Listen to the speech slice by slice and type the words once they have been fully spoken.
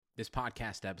This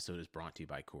podcast episode is brought to you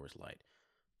by Coors Light.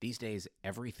 These days,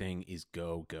 everything is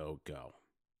go, go, go.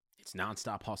 It's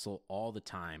nonstop hustle all the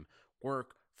time.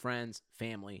 Work, friends,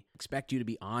 family expect you to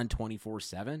be on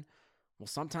 24/7. Well,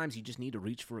 sometimes you just need to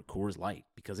reach for a Coors Light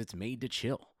because it's made to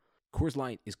chill. Coors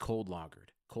Light is cold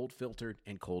lagered, cold filtered,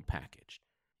 and cold packaged.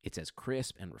 It's as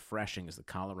crisp and refreshing as the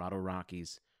Colorado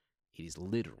Rockies. It is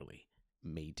literally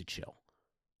made to chill.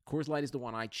 Coors Light is the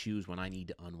one I choose when I need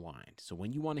to unwind. So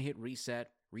when you want to hit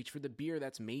reset, reach for the beer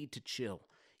that's made to chill.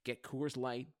 Get Coors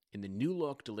Light in the new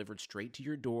look delivered straight to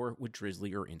your door with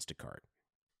Drizzly or Instacart.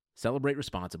 Celebrate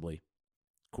responsibly.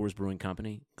 Coors Brewing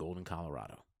Company, Golden,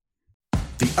 Colorado.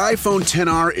 The iPhone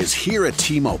XR is here at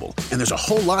T-Mobile, and there's a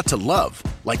whole lot to love,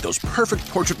 like those perfect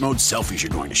portrait mode selfies you're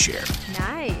going to share.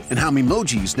 Nice. And how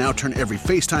Memojis now turn every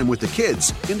FaceTime with the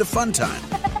kids into fun time.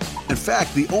 In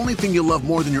fact, the only thing you'll love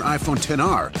more than your iPhone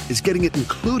XR is getting it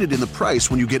included in the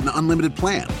price when you get an unlimited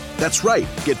plan. That's right,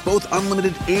 get both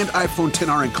unlimited and iPhone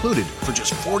XR included for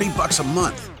just $40 a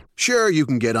month. Sure, you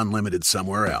can get unlimited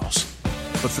somewhere else.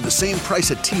 But for the same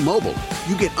price at T-Mobile,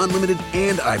 you get unlimited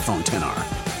and iPhone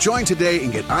XR. Join today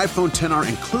and get iPhone XR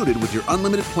included with your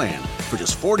unlimited plan for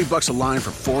just $40 a line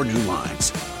for 4 new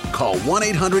lines. Call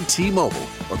 1-800-T-Mobile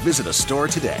or visit a store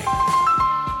today.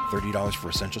 $30 for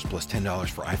Essentials plus $10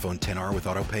 for iPhone XR with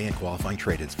autopay and qualifying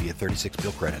trade-ins via 36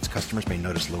 bill credits. Customers may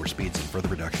notice lower speeds and further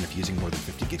reduction if using more than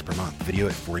 50 gigs per month. Video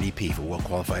at 480p for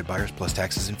well-qualified buyers plus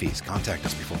taxes and fees. Contact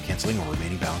us before canceling or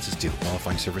remaining balances due.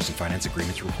 Qualifying service and finance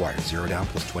agreements required. 0 down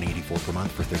plus $20.84 per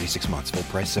month for 36 months. Full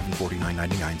price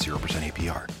 $749.99, 0%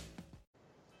 APR.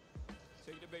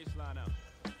 Take the bass line out.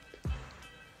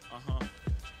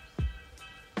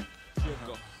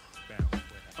 Go.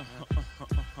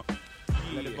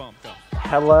 Let it bump though.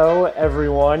 Hello,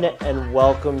 everyone, and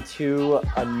welcome to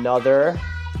another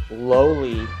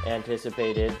lowly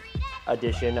anticipated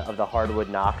edition of the Hardwood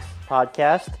Knocks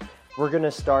podcast. We're going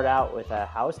to start out with a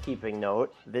housekeeping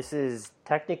note. This is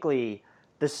technically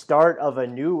the start of a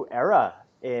new era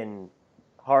in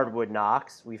Hardwood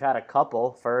Knocks. We've had a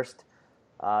couple. First,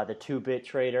 the 2-bit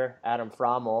trader, Adam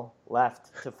Frommel,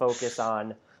 left to focus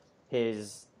on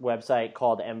his website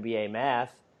called NBA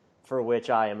Math, for which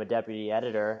I am a deputy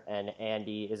editor and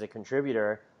Andy is a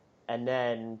contributor. And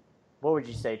then, what would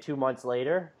you say, 2 months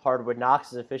later, Hardwood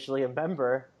Knocks is officially a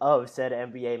member of said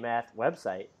NBA Math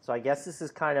website. So I guess this is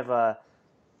kind of a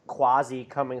quasi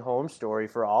coming home story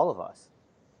for all of us.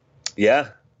 Yeah,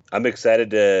 I'm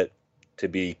excited to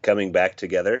be coming back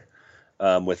together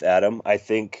with Adam. I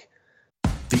think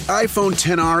The iPhone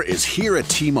XR is here at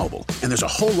T-Mobile, and there's a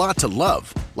whole lot to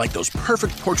love, like those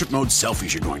perfect portrait mode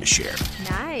selfies you're going to share.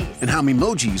 Nice. And how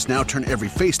Memojis now turn every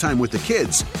FaceTime with the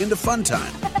kids into fun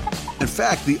time. In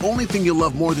fact, the only thing you'll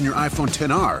love more than your iPhone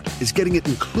XR is getting it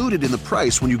included in the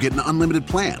price when you get an unlimited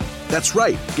plan. That's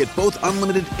right, get both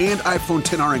unlimited and iPhone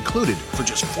XR included for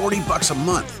just $40 a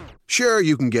month. Sure,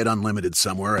 you can get unlimited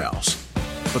somewhere else.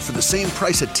 But for the same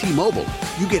price at T-Mobile,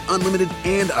 you get unlimited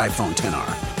and iPhone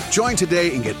XR. Join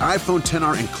today and get iPhone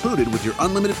XR included with your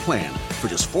unlimited plan for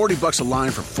just $40 a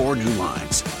line for 4 new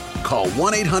lines. Call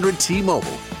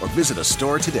 1-800-T-Mobile or visit a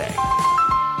store today.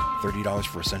 $30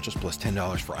 for Essentials plus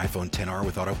 $10 for iPhone XR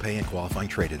with autopay and qualifying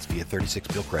trade-ins via 36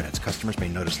 bill credits. Customers may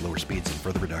notice lower speeds and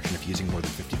further reduction if using more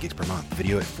than 50 gigs per month.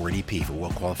 Video at 480p for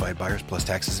well-qualified buyers plus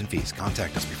taxes and fees.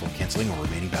 Contact us before canceling or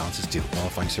remaining balances due.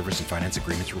 Qualifying service and finance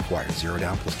agreements required. 0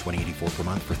 down plus $20.84 per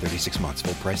month for 36 months.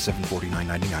 Full price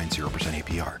 $749.99, 0%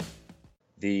 APR.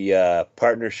 the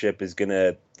partnership is going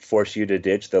to force you to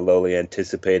ditch the lowly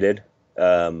anticipated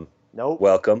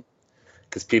welcome,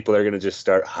 because people are going to just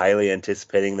start highly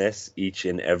anticipating this each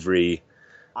and every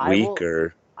week.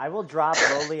 I will drop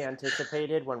lowly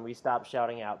anticipated when we stop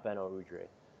shouting out Ben Oudry.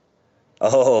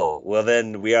 Oh, well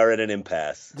then we are at an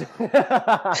impasse.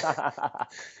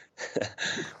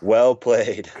 Well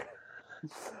played.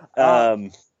 Go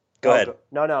ahead.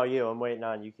 No, you. I'm waiting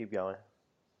on you. Keep going.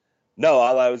 No,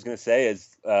 all I was going to say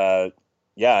is,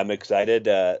 I'm excited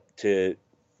to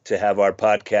have our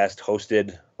podcast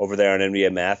hosted over there on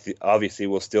NBA Math. Obviously,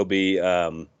 we'll still be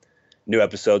new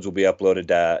episodes will be uploaded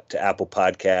to Apple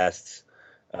Podcasts,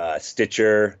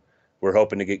 Stitcher. We're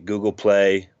hoping to get Google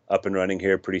Play up and running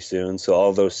here pretty soon. So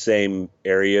all those same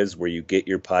areas where you get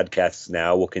your podcasts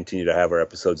now, we'll continue to have our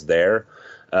episodes there.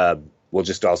 We'll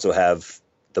just also have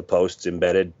the posts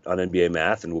embedded on NBA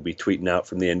Math, and we'll be tweeting out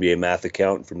from the NBA Math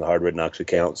account and from the Hardwood Knocks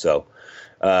account. So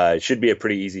it should be a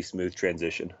pretty easy, smooth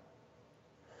transition.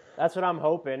 That's what I'm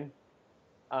hoping.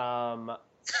 I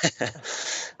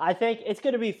think it's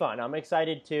going to be fun. I'm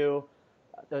excited too.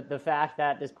 The fact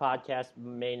that this podcast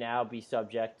may now be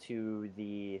subject to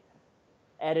the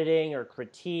editing or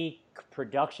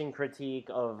production critique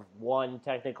of one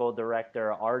technical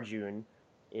director, Arjun,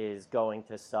 is going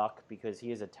to suck because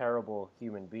he is a terrible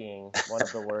human being, one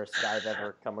of the worst I've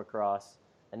ever come across.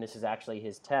 And this is actually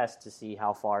his test to see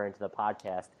how far into the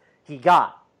podcast he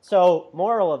got. So,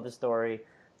 moral of the story.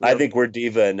 I think we're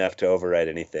diva enough to override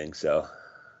anything, so.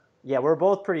 Yeah, we're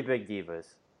both pretty big divas.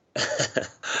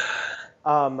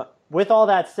 With all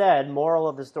that said, moral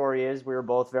of the story is we were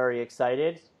both very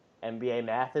excited. NBA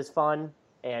math is fun.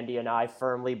 Andy and I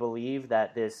firmly believe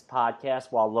that this podcast,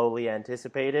 while lowly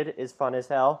anticipated, is fun as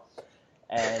hell.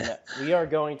 And we are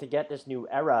going to get this new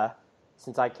era,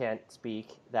 since I can't speak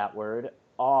that word,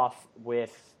 off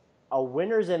with a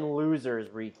winners and losers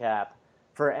recap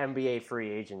for NBA free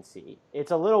agency.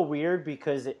 It's a little weird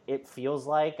because it feels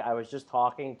like, I was just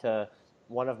talking to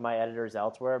one of my editors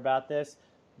elsewhere about this,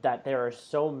 that there are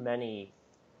so many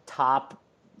top,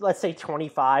 let's say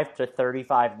 25 to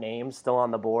 35 names still on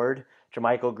the board.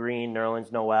 JaMychal Green,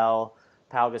 Nerlens Noel,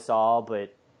 Pau Gasol,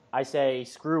 but I say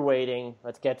screw waiting.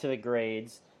 Let's get to the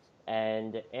grades.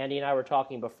 And Andy and I were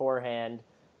talking beforehand.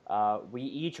 We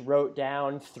each wrote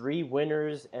down 3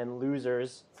 winners and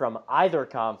losers from either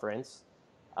conference.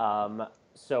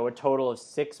 So a total of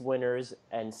 6 winners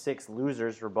and 6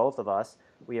 losers for both of us.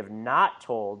 We have not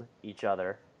told each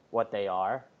other what they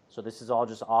are. So this is all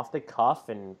just off the cuff,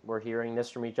 and we're hearing this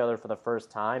from each other for the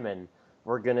first time, and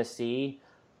we're going to see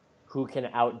who can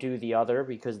outdo the other,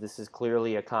 because this is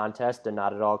clearly a contest and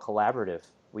not at all collaborative.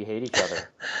 We hate each other.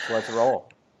 So let's roll.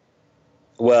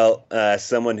 Well,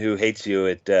 someone who hates you,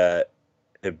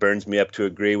 it burns me up to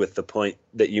agree with the point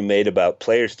that you made about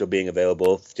players still being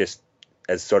available. Just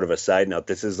as sort of a side note,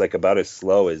 this is like about as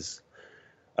slow as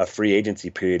a free agency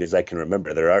period as I can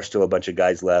remember. There are still a bunch of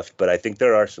guys left, but I think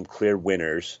there are some clear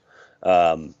winners.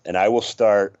 And I will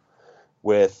start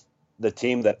with the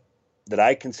team that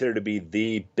I consider to be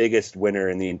the biggest winner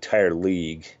in the entire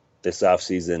league this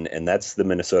offseason, and that's the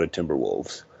Minnesota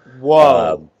Timberwolves.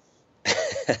 Whoa.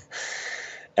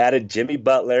 Added Jimmy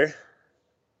Butler,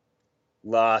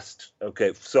 lost.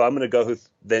 Okay, so I'm going to go with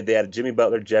they added Jimmy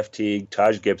Butler, Jeff Teague,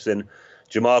 Taj Gibson.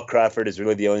 Jamal Crawford is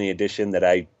really the only addition that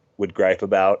I would gripe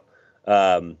about.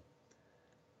 I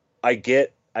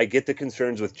get the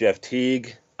concerns with Jeff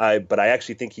Teague. But I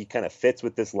actually think he kind of fits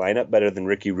with this lineup better than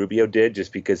Ricky Rubio did,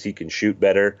 just because he can shoot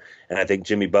better. And I think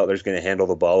Jimmy Butler's going to handle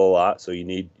the ball a lot, so you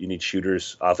need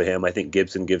shooters off of him. I think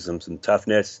Gibson gives him some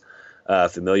toughness,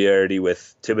 familiarity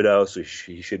with Thibodeau, so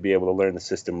he should be able to learn the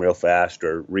system real fast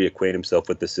or reacquaint himself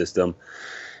with the system.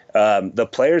 The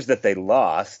players that they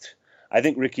lost, I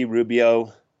think Ricky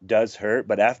Rubio does hurt,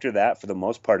 but after that, for the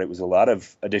most part, it was a lot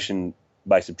of addition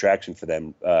by subtraction for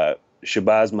them.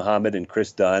 Shabazz Muhammad and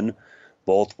Chris Dunn,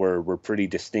 both were pretty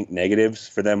distinct negatives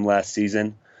for them last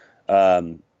season.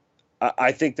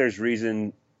 I think there's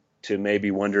reason to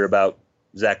maybe wonder about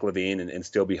Zach LaVine and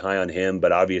still be high on him,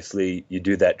 but obviously you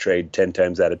do that trade 10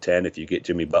 times out of 10 if you get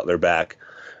Jimmy Butler back.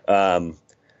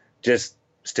 Just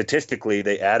statistically,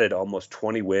 they added almost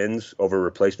 20 wins over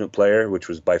replacement player, which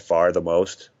was by far the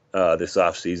most this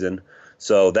offseason.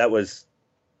 So that was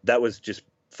just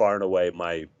far and away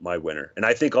my winner. And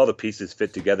I think all the pieces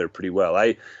fit together pretty well.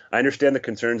 I understand the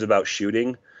concerns about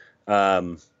shooting,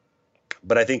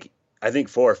 but I think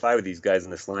 4 or 5 of these guys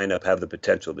in this lineup have the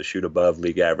potential to shoot above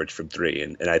league average from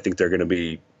 3, and I think they're going to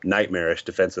be nightmarish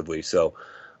defensively. So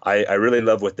I really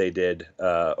love what they did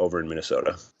over in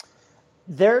Minnesota.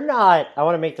 They're not, I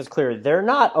want to make this clear, they're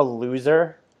not a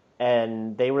loser,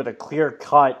 and they were the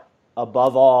clear-cut,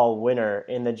 above-all winner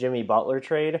in the Jimmy Butler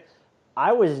trade.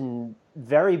 I was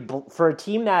for a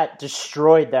team that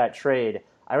destroyed that trade,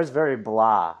 I was very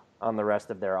blah on the rest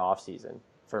of their offseason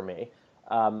for me.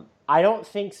 I don't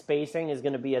think spacing is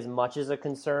going to be as much as a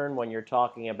concern when you're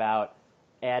talking about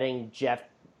adding Jeff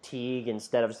Teague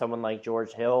instead of someone like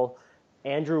George Hill.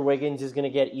 Andrew Wiggins is going to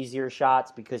get easier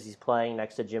shots because he's playing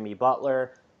next to Jimmy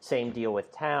Butler. Same deal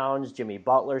with Towns. Jimmy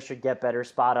Butler should get better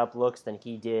spot-up looks than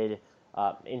he did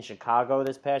in Chicago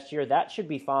this past year. That should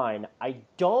be fine. I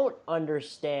don't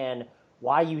understand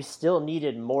why you still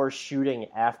needed more shooting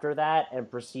after that and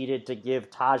proceeded to give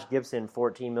Taj Gibson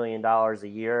 $14 million a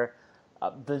year.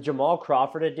 The Jamal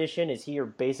Crawford addition, is he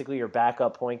basically your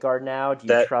backup point guard now? Do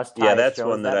you trust Tyus that's Jones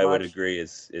one that I would agree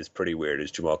is pretty weird,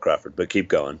 is Jamal Crawford, but keep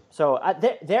going. So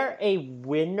they're a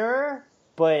winner,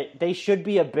 but they should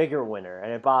be a bigger winner,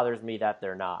 and it bothers me that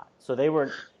they're not. So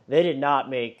they did not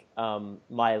make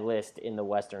my list in the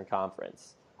Western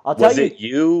Conference. I'll tell you. Was it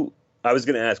you? I was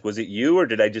going to ask, was it you or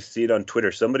did I just see it on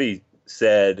Twitter? Somebody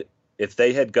said if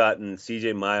they had gotten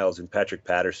CJ Miles and Patrick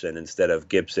Patterson instead of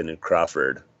Gibson and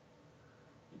Crawford,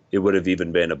 it would have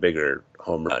even been a bigger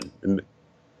home run.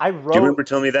 I Do you remember wrote,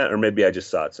 telling me that, or maybe I just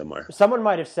saw it somewhere? someone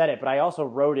might have said it, but I also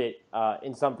wrote it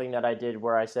in something that I did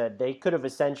where I said they could have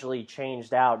essentially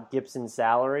changed out Gibson's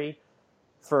salary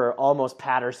for almost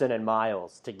Patterson and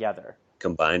Miles together.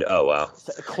 Combined. Oh wow.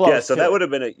 Close Yeah, so to that it. would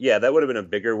have been a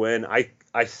bigger win.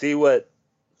 I see what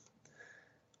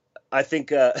I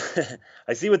think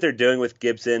I see what they're doing with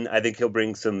Gibson. I think he'll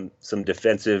bring some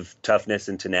defensive toughness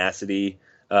and tenacity,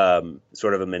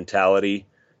 sort of a mentality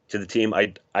to the team.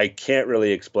 I can't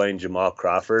really explain Jamal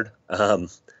Crawford.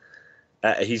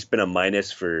 He's been a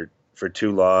minus for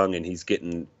too long, and he's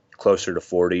getting closer to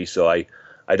 40. So I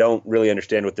don't really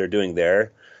understand what they're doing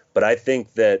there. But I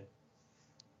think that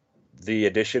the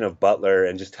addition of Butler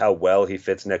and just how well he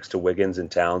fits next to Wiggins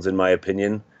and Towns, in my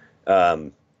opinion,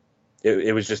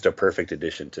 it was just a perfect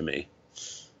addition to me.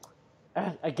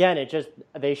 Again,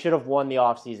 they should have won the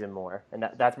offseason more, and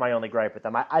that's my only gripe with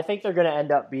them. I think they're going to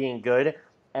end up being good,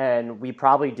 and we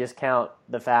probably discount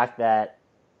the fact that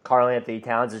Karl-Anthony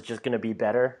Towns is just going to be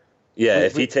better. Yeah,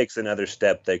 if he takes another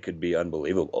step, they could be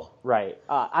unbelievable. Right.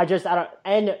 I don't.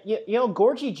 And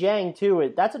Gorgie Jang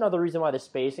too. That's another reason why the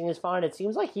spacing is fine. It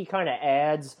seems like he kind of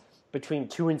adds between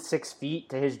 2 and 6 feet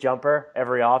to his jumper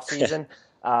every offseason.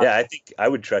 Yeah, I think I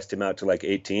would trust him out to like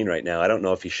 18 right now. I don't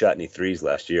know if he shot any threes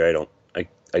last year. I don't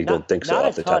think so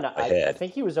off the top of my head. I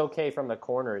think he was okay from the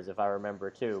corners, if I remember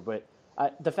too. But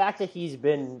the fact that he's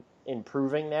been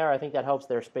improving there, I think that helps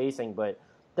their spacing. But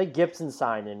the Gibson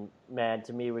signing, man,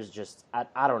 to me was just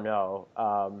I don't know.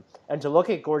 And to look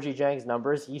at Gorgie Jang's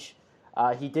numbers,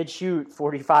 he did shoot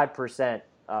 45%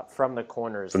 from the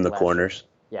corners. From the corners.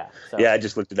 Year. Yeah. So. Yeah, I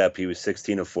just looked it up. He was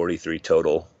 16 of 43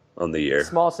 total on the year.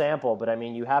 Small sample, but I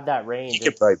mean, you have that range. You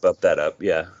could probably bump that up,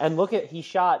 yeah. And he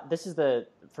shot.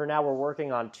 For now, we're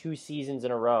working on 2 seasons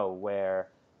in a row where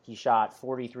he shot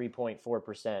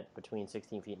 43.4% between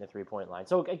 16 feet and the 3-point line.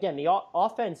 So again, the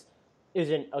offense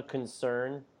isn't a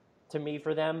concern to me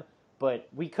for them, but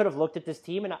we could have looked at this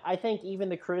team, and I think even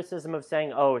the criticism of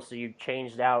saying, oh, so you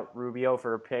changed out Rubio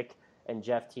for a pick and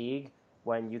Jeff Teague,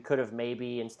 when you could have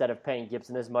maybe, instead of paying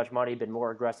Gibson this much money, been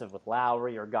more aggressive with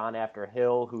Lowry or gone after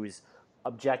Hill, who's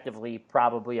objectively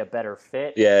probably a better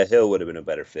fit. Yeah, Hill would have been a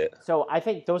better fit. So I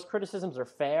think those criticisms are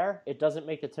fair. It doesn't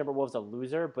make the Timberwolves a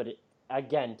loser, but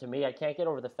again, to me, I can't get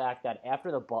over the fact that after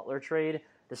the Butler trade,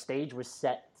 the stage was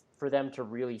set for them to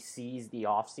really seize the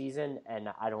offseason, and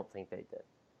I don't think they did.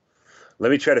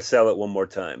 Let me try to sell it one more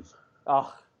time.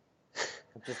 Oh,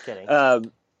 I'm just kidding.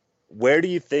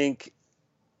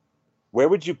 Where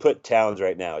would you put Towns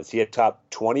right now? Is he a top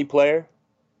 20 player?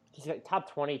 He's top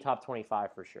 20, top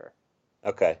 25 for sure.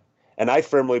 Okay. And I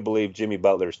firmly believe Jimmy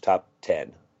Butler's top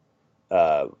 10.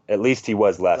 At least he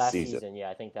was last season. Yeah,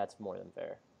 I think that's more than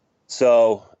fair.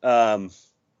 So, I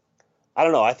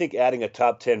don't know. I think adding a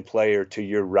top 10 player to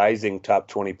your rising top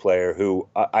 20 player, who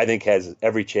I think has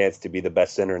every chance to be the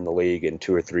best center in the league in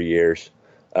 2 or 3 years,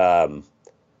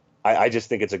 I just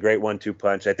think it's a great 1-2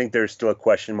 punch. I think there's still a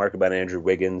question mark about Andrew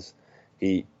Wiggins.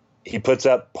 He puts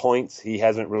up points. He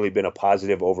hasn't really been a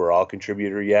positive overall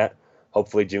contributor yet.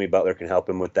 Hopefully Jimmy Butler can help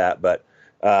him with that. But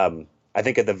I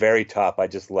think at the very top, I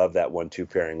just love that 1-2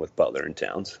 pairing with Butler and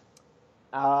Towns.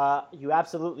 You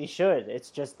absolutely should. It's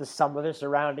just the sum of the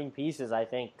surrounding pieces, I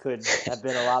think, could have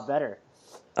been a lot better.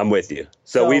 I'm with you.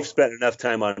 So we've spent enough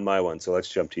time on my one, so let's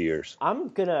jump to yours.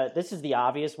 This is the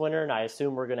obvious winner, and I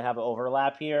assume we're going to have an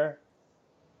overlap here.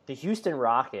 The Houston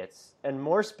Rockets, and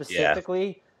more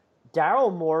specifically,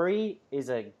 Daryl Morey is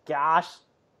a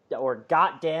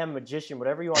goddamn magician,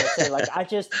 whatever you want to say. Like,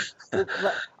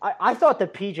 I thought the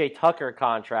PJ Tucker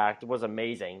contract was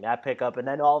amazing, that pickup, and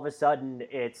then all of a sudden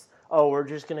it's, we're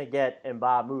just going to get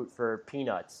Mbah Moot for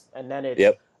peanuts. And then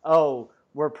it's,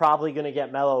 we're probably going to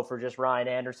get Melo for just Ryan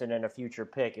Anderson and a future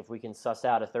pick if we can suss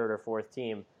out a third or fourth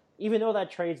team. Even though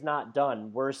that trade's not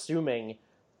done, we're assuming,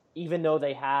 even though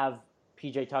they have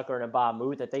PJ Tucker and Mbah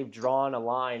Moot, that they've drawn a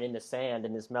line in the sand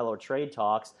in this Melo trade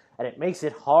talks, and it makes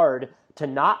it hard to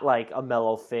not like a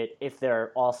Melo fit if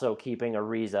they're also keeping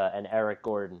Ariza and Eric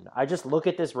Gordon. I just look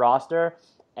at this roster,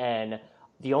 and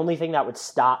the only thing that would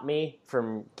stop me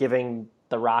from giving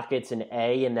the Rockets an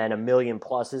A and then a million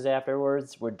pluses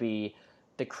afterwards would be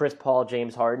the Chris Paul,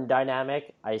 James Harden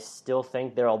dynamic. I still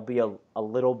think there'll be a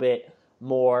little bit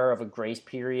more of a grace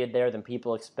period there than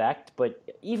people expect. But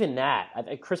even that,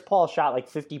 Chris Paul shot like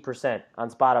 50% on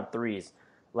spot-up threes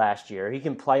last year. He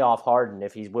can play off Harden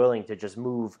if he's willing to just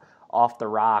move off the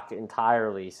rock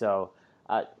entirely. So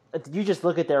you just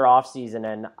look at their offseason,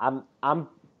 and I'm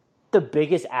the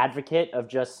biggest advocate of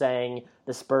just saying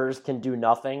the Spurs can do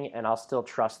nothing, and I'll still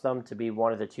trust them to be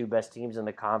one of the 2 best teams in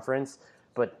the conference.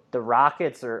 but the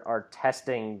Rockets are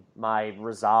testing my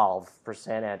resolve for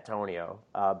San Antonio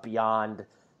beyond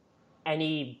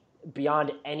any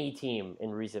team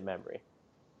in recent memory.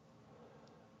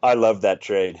 I love that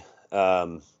trade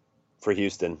for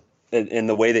Houston. In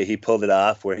the way that he pulled it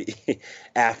off, where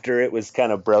after it was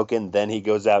kind of broken, then he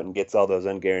goes out and gets all those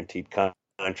unguaranteed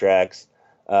contracts.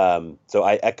 So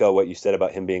I echo what you said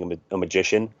about him being a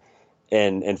magician.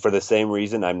 And for the same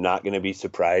reason, I'm not going to be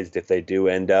surprised if they do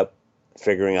end up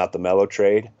figuring out the Melo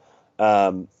trade.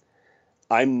 I'm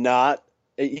not,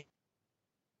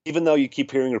 even though you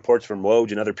keep hearing reports from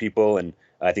Woj and other people, and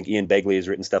I think Ian Begley has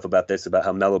written stuff about this, about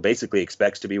how Melo basically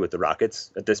expects to be with the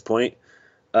Rockets at this point.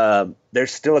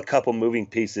 There's still a couple moving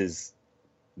pieces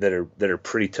that are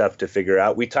pretty tough to figure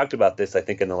out. We talked about this, I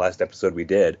think, in the last episode we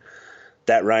did.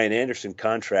 That Ryan Anderson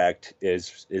contract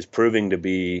is proving to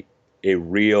be a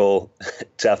real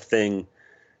tough thing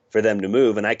for them to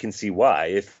move, and I can see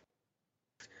why.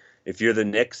 If you're the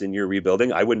Knicks and you're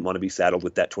rebuilding, I wouldn't want to be saddled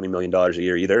with that $20 million a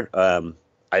year either.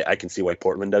 I can see why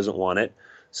Portland doesn't want it.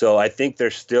 So I think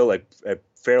there's still a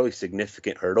fairly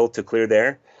significant hurdle to clear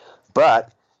there.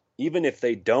 But even if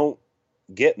they don't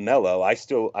get Melo, I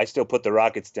still put the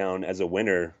Rockets down as a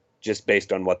winner just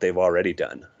based on what they've already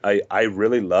done. I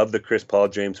really love the Chris Paul,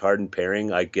 James Harden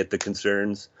pairing. I get the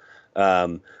concerns.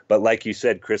 But like you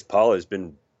said, Chris Paul he's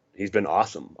been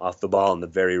awesome off the ball in the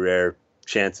very rare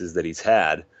chances that he's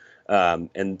had.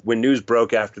 And when news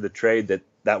broke after the trade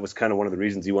that was kind of one of the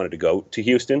reasons he wanted to go to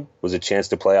Houston, was a chance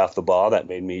to play off the ball. That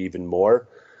made me even more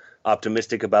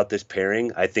optimistic about this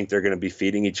pairing. I think they're going to be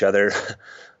feeding each other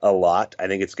a lot. I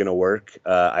think it's going to work.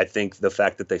 I think the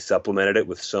fact that they supplemented it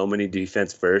with so many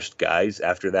defense first guys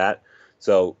after that.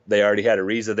 So they already had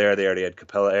Ariza there. They already had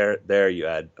Capella there. You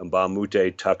had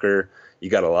Mbamute, Tucker. You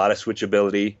got a lot of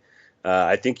switchability.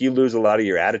 I think you lose a lot of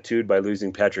your attitude by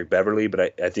losing Patrick Beverley,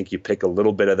 but I think you pick a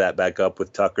little bit of that back up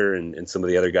with Tucker and some of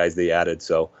the other guys they added.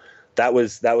 So that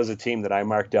was a team that I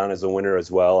marked down as a winner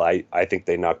as well. I think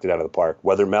they knocked it out of the park.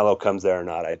 Whether Melo comes there or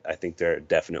not, I think they're a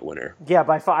definite winner. Yeah,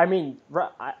 by far. I mean,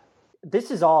 this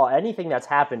is all, anything that's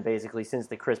happened basically since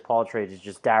the Chris Paul trade is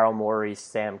just Daryl Morey's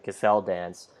Sam Cassell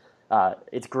dance.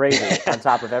 It's gravy on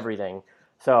top of everything.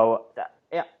 So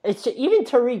it's even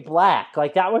Tariq Black,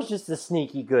 like that was just a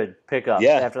sneaky good pickup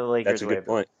after the Lakers. That's a good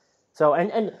point. So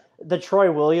and the Troy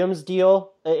Williams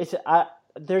deal, I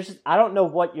don't know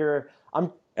what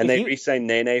they re-signed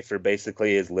Nene for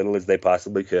basically as little as they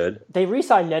possibly could. They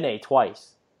re-signed Nene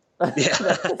twice.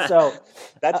 Yeah. So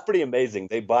that's pretty amazing.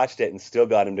 They botched it and still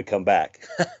got him to come back.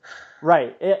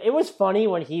 Right. It was funny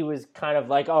when he was kind of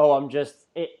like, "Oh,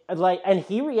 and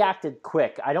he reacted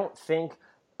quick. I don't think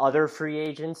other free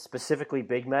agents, specifically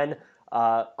big men,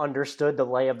 understood the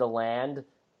lay of the land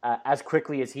as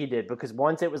quickly as he did, because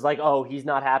once it was like, oh, he's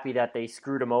not happy that they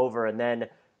screwed him over, and then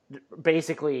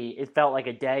basically it felt like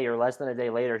a day or less than a day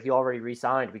later he already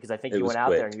re-signed, because I think he went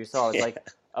out there and you saw it's like,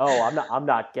 oh, I'm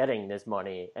not getting this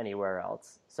money anywhere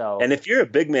else. So, and if you're a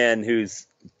big man who's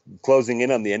closing in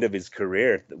on the end of his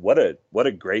career, what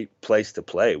a great place to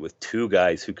play with two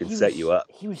guys who can set you up.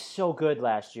 He was so good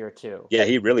last year too. Yeah,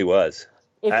 he really was.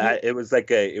 It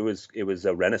was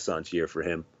a renaissance year for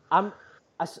him.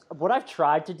 What I've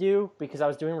tried to do, because I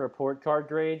was doing report card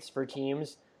grades for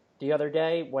teams the other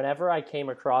day, whenever I came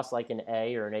across like an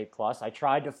A or an A+, I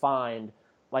tried to find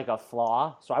like a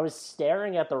flaw. So I was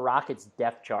staring at the Rockets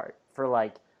depth chart for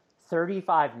like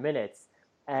 35 minutes,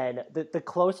 and the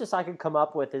closest I could come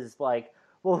up with is like,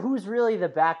 well, who's really the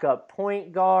backup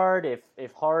point guard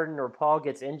if Harden or Paul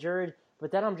gets injured?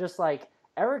 But then I'm just like,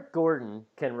 Eric Gordon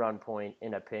can run point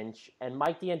in a pinch, and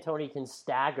Mike D'Antoni can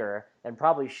stagger, and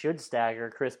probably should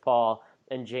stagger, Chris Paul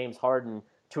and James Harden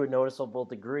to a noticeable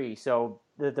degree. So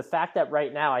the fact that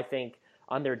right now I think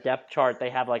on their depth chart they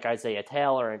have like Isaiah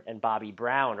Taylor and Bobby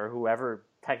Brown or whoever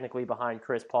technically behind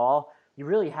Chris Paul, you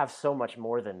really have so much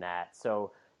more than that.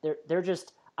 So they're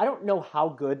just, I don't know how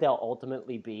good they'll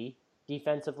ultimately be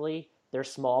defensively. Their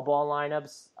small ball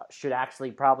lineups should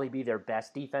actually probably be their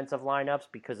best defensive lineups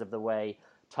because of the way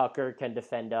Tucker can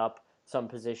defend up some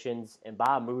positions. And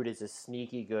Bahamut is a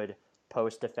sneaky good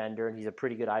post defender, and he's a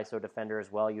pretty good ISO defender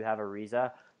as well. You have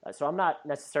Ariza. So I'm not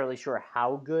necessarily sure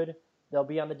how good they'll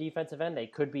be on the defensive end. They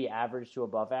could be average to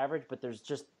above average, but there's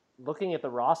just, looking at the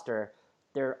roster,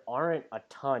 there aren't a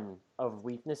ton of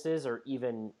weaknesses, or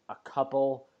even a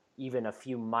couple, even a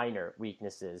few minor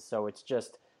weaknesses. So it's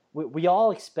just, we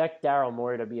all expect Daryl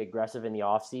Morey to be aggressive in the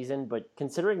offseason, but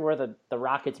considering where the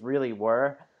Rockets really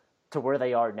were to where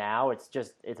they are now, it's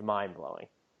mind-blowing.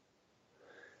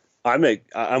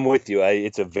 I'm with you.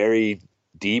 It's a very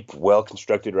deep,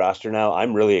 well-constructed roster now.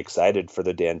 I'm really excited for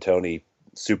the D'Antoni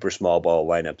super small ball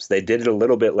lineups. They did it a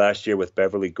little bit last year with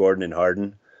Beverly, Gordon, and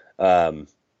Harden.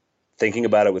 Thinking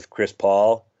about it with Chris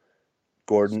Paul,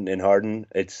 Gordon, and Harden,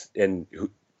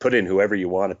 put in whoever you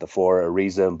want at the 4,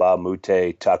 Ariza, Mbah a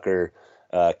Moute, Tucker,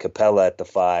 Capella at the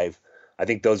 5. I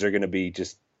think those are going to be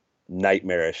just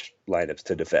nightmarish lineups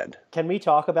to defend. Can we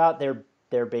talk about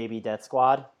their baby death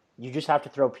squad? You just have to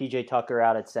throw PJ Tucker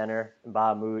out at center,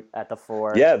 Mbah a Moute at the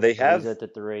 4. Yeah, they have Ariza at the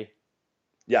 3.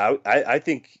 Yeah, I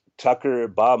think Tucker,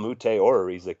 Mbah a Moute, or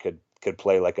Ariza could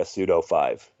play like a pseudo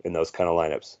 5 in those kind of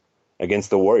lineups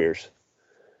against the Warriors.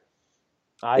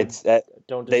 Don't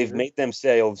disagree. They've made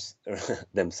themselves.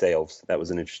 That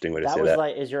was an interesting way to say that. That was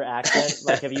like, is your accent,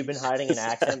 like, have you been hiding an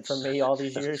accent from me all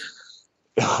these years?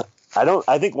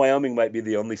 I think Wyoming might be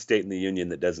the only state in the union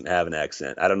that doesn't have an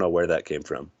accent. I don't know where that came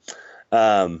from.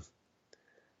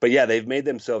 But yeah, they've made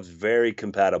themselves very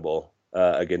compatible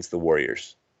against the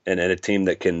Warriors, and a team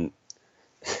that can.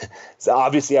 So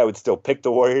obviously, I would still pick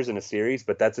the Warriors in a series,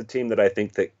 but that's a team that I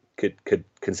think that could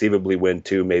conceivably win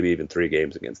 2, maybe even 3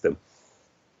 games against them.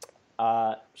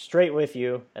 Straight with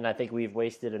you, and I think we've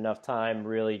wasted enough time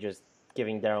really just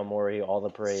giving Daryl Morey all the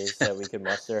praise that we could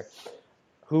muster.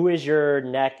 Who is your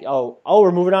next? Oh,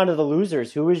 we're moving on to the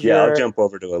losers. Who is your? Yeah, I'll jump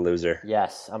over to a loser.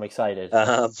 Yes, I'm excited.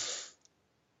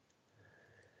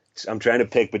 I'm trying to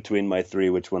pick between my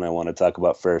 3, which one I want to talk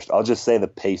about first. I'll just say the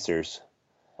Pacers.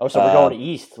 Oh, so we're going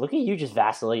east. Look at you just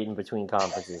vacillating between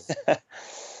conferences.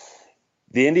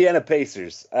 The Indiana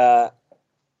Pacers. I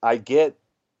get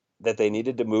that they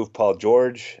needed to move Paul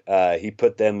George. He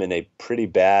put them in a pretty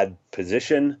bad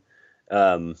position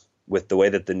with the way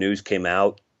that the news came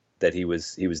out that he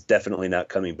was definitely not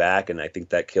coming back, and I think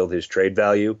that killed his trade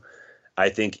value. I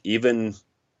think even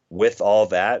with all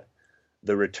that,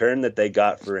 the return that they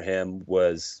got for him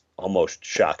was almost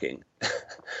shocking.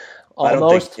 I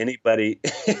don't think anybody.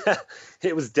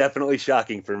 It was definitely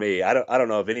shocking for me. I don't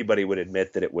know if anybody would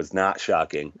admit that it was not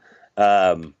shocking.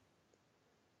 I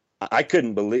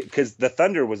couldn't believe, because the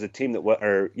Thunder was a team that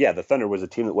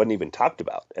wasn't even talked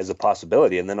about as a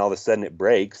possibility, and then all of a sudden it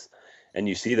breaks, and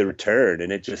you see the return,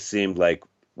 and it just seemed like,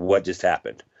 what just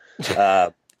happened?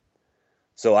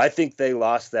 So I think they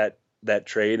lost that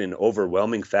trade in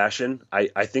overwhelming fashion.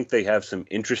 I think they have some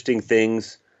interesting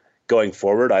things going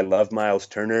forward. I love Miles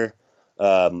Turner.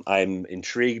 I'm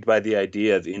intrigued by the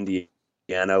idea of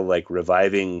Indiana like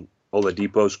reviving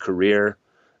Oladipo's career.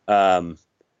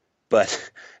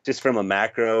 But just from a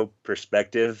macro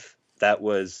perspective, that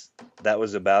was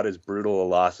about as brutal a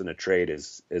loss in a trade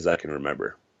as I can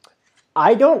remember.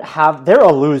 They're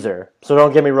a loser, so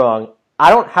don't get me wrong.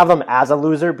 I don't have them as a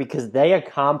loser because they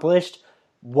accomplished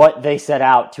what they set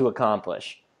out to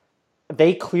accomplish.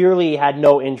 They clearly had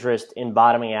no interest in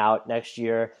bottoming out next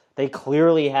year. They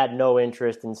clearly had no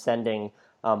interest in sending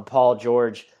Paul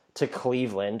George to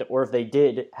Cleveland, or if they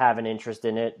did have an interest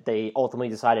in it, they ultimately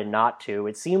decided not to.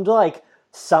 It seemed like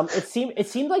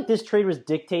this trade was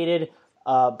dictated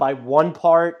by 1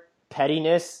 part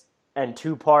pettiness and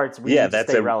 2 parts we need to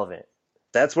stay relevant.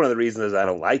 That's one of the reasons I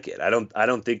don't like it. I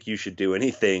don't think you should do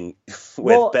anything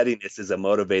with pettiness as a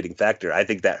motivating factor. I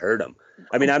think that hurt them.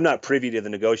 I mean, I'm not privy to the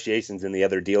negotiations and the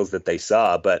other deals that they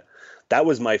saw, but that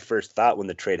was my first thought when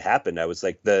the trade happened. I was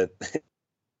like, it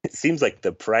seems like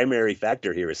the primary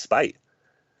factor here is spite.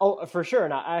 Oh, for sure.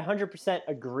 And I 100%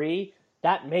 agree.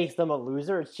 That makes them a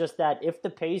loser. It's just that if the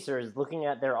Pacers, looking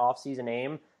at their offseason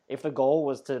aim, if the goal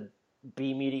was to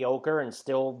be mediocre and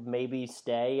still maybe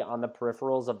stay on the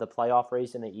peripherals of the playoff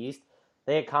race in the East,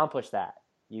 they accomplished that.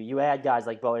 You had guys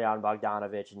like Bojan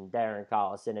Bogdanovic and Darren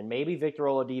Collison, and maybe Victor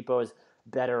Oladipo is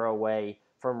better away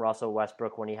from Russell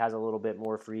Westbrook when he has a little bit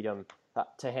more freedom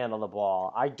to handle the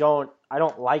ball. I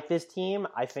don't like this team.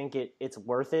 I think it's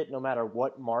worth it no matter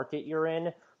what market you're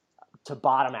in to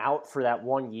bottom out for that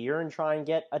 1 year and try and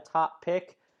get a top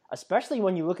pick, especially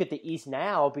when you look at the East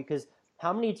now, because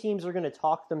how many teams are going to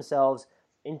talk themselves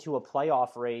into a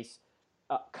playoff race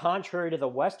contrary to the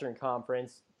Western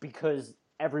Conference because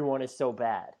everyone is so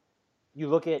bad? You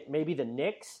look at maybe the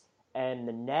Knicks and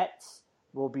the Nets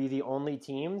will be the only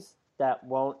teams that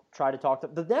won't try to talk to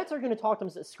the Nets are going to talk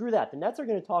themselves. Screw that. The Nets are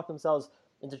going to talk themselves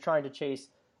into trying to chase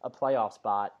a playoff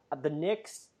spot. The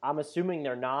Knicks, I'm assuming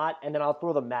they're not, and then I'll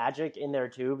throw the Magic in there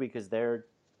too because they're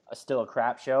still a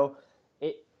crap show.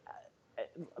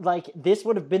 This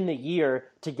would have been the year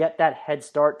to get that head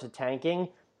start to tanking,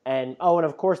 and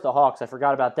of course the Hawks. I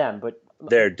forgot about them, but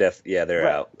they're right.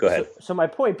 Out. Go ahead. So my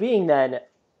point being then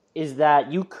is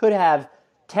that you could have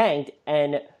tanked,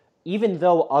 and even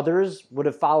though others would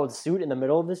have followed suit in the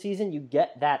middle of the season, you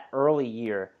get that early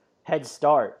year head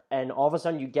start, and all of a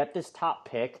sudden you get this top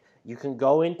pick. You can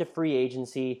go into free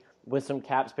agency with some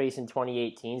cap space in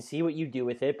 2018, see what you do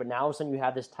with it. But now all of a sudden you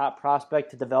have this top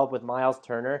prospect to develop with Miles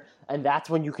Turner, and that's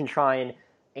when you can try and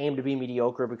aim to be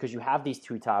mediocre because you have these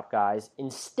two top guys.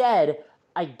 Instead,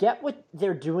 I get what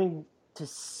they're doing to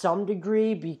some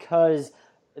degree because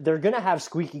they're going to have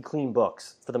squeaky clean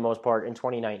books for the most part in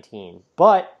 2019.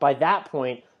 But by that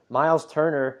point, Miles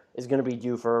Turner is going to be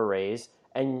due for a raise,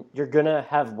 and you're going to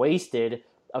have wasted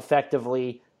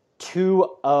effectively 2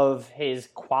 of his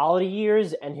quality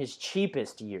years and his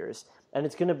cheapest years. And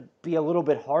it's going to be a little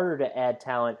bit harder to add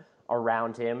talent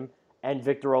around him and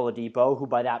Victor Oladipo, who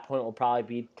by that point will probably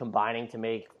be combining to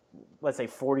make, let's say,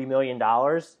 $40 million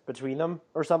between them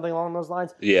or something along those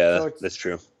lines. Yeah, so that's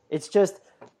true. It's just,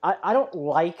 I don't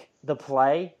like the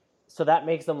play, so that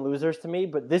makes them losers to me,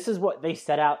 but this is what they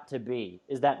set out to be,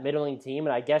 is that middling team,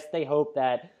 and I guess they hope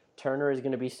that Turner is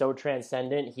going to be so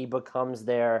transcendent he becomes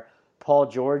their Paul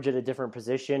George at a different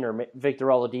position, or Victor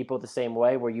Oladipo the same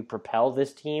way, where you propel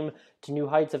this team to new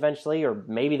heights eventually, or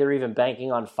maybe they're even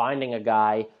banking on finding a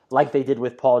guy like they did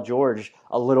with Paul George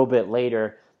a little bit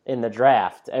later in the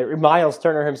draft. Miles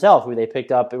Turner himself, who they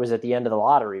picked up, it was at the end of the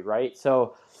lottery, right?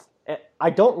 So I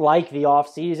don't like the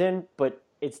offseason, but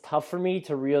it's tough for me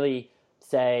to really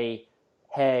say,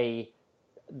 hey,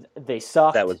 they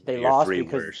sucked, that was they your lost three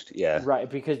because, worst. Yeah. right,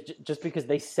 because just because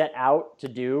they set out to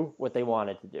do what they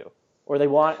wanted to do. Or they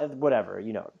want whatever,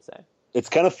 you know what I'm saying. It's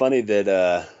kind of funny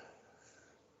that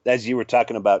as you were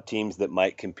talking about teams that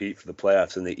might compete for the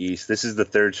playoffs in the East, this is the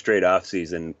third straight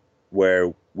offseason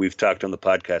where we've talked on the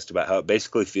podcast about how it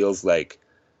basically feels like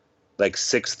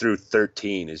 6 through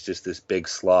 13 is just this big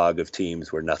slog of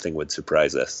teams where nothing would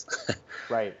surprise us.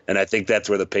 Right. And I think that's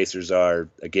where the Pacers are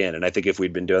again. And I think if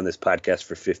we'd been doing this podcast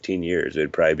for 15 years, it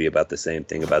would probably be about the same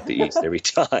thing about the East every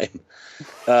time.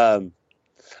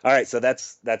 All right, so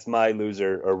that's my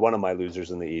loser, or one of my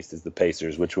losers in the East is the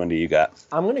Pacers. Which one do you got?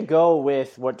 I'm going to go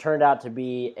with what turned out to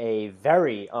be a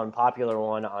very unpopular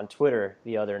one on Twitter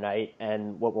the other night,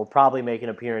 and what will probably make an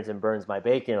appearance in Burns My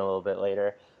Bacon a little bit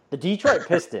later. The Detroit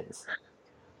Pistons.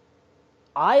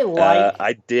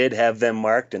 I did have them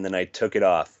marked, and then I took it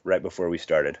off right before we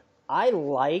started. I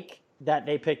like that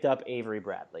they picked up Avery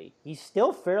Bradley. He's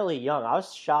still fairly young. I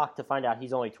was shocked to find out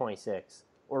he's only 26.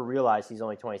 Or realize he's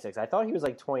only 26. I thought he was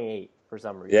like 28 for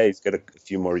some reason. Yeah, he's got a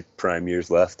few more prime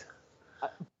years left.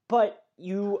 But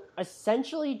you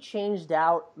essentially changed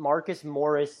out Marcus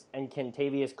Morris and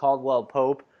Kentavious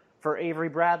Caldwell-Pope for Avery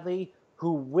Bradley,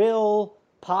 who will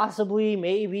possibly,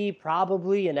 maybe,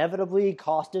 probably, inevitably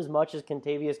cost as much as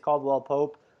Kentavious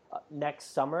Caldwell-Pope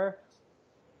next summer.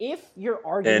 If your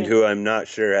argument, and who I'm not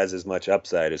sure has as much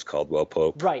upside as Caldwell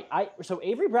Pope. Right. So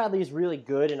Avery Bradley is really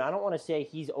good, and I don't want to say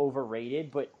he's overrated,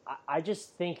 but I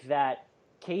just think that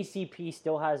KCP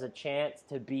still has a chance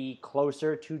to be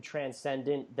closer to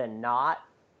transcendent than not.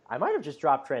 I might have just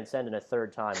dropped transcendent a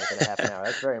third time within a half an hour.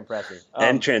 That's very impressive.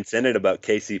 And transcendent about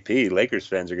KCP. Lakers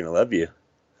fans are going to love you.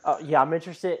 Yeah, I'm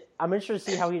interested to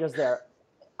see how he does there.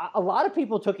 A lot of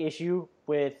people took issue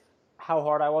with how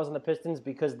hard I was on the Pistons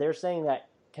because they're saying that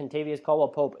Kentavious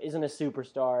Caldwell-Pope isn't a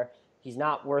superstar. He's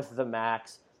not worth the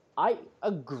max. I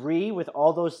agree with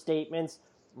all those statements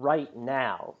right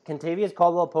now. Kentavious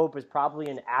Caldwell-Pope is probably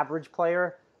an average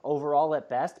player overall at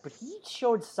best, but he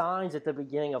showed signs at the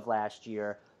beginning of last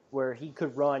year where he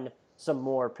could run some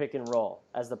more pick and roll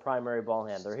as the primary ball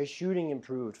handler. His shooting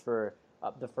improved for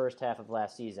the first half of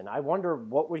last season. I wonder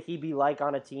what would he be like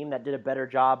on a team that did a better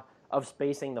job of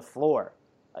spacing the floor.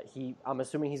 I'm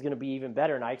assuming he's going to be even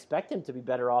better, and I expect him to be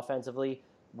better offensively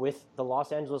with the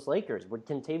Los Angeles Lakers. Would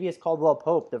Kentavious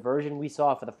Caldwell-Pope, the version we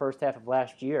saw for the first half of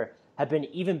last year, have been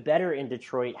even better in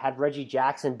Detroit had Reggie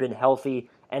Jackson been healthy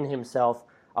and himself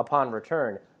upon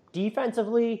return?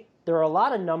 Defensively, there are a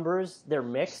lot of numbers. They're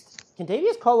mixed.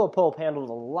 Kentavious Caldwell-Pope handled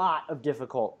a lot of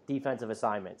difficult defensive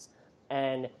assignments.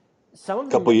 And some of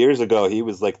them... A couple years ago, he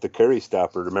was like the Curry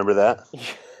stopper. Remember that?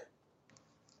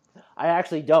 I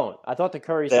actually don't. I thought the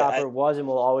Curry stopper was and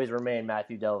will always remain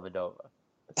Matthew Dellavedova.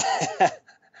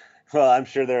 Well, I'm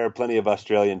sure there are plenty of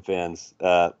Australian fans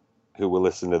who will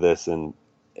listen to this and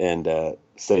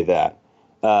say that.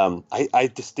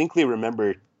 I distinctly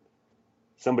remember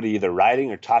somebody either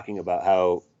writing or talking about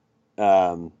how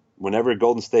whenever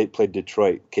Golden State played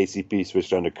Detroit, KCP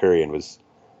switched on to Curry and was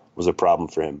a problem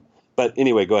for him. But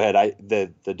anyway, go ahead.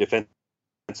 The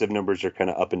defensive numbers are kind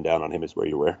of up and down on him is where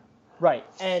you were. Right,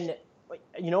 and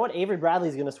you know what? Avery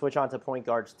Bradley's going to switch on to point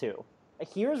guards too.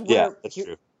 Here's where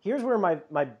true. Here's where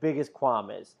my biggest qualm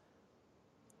is.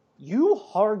 You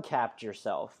hard capped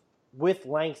yourself with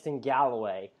Langston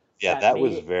Galloway. Yeah, that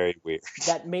was very weird.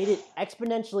 That made it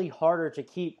exponentially harder to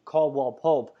keep Caldwell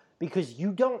Pope because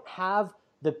you don't have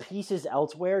the pieces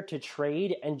elsewhere to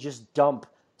trade and just dump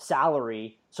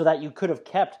salary so that you could have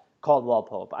kept Caldwell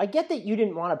Pope. I get that you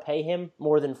didn't want to pay him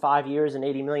more than 5 years and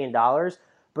 $80 million,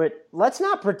 but let's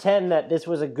not pretend that this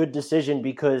was a good decision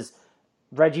because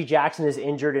Reggie Jackson is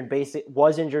injured and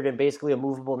was injured and basically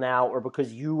immovable now, or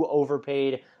because you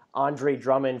overpaid Andre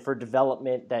Drummond for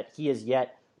development that he has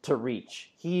yet to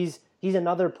reach. He's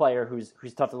another player who's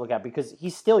tough to look at because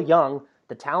he's still young.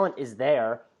 The talent is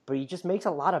there, but he just makes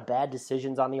a lot of bad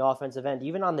decisions on the offensive end,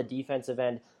 even on the defensive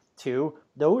end too.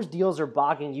 Those deals are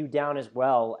bogging you down as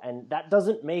well, and that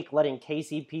doesn't make letting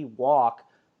KCP walk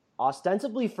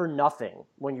ostensibly for nothing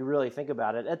when you really think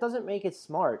about it. That doesn't make it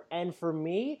smart. And for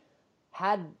me,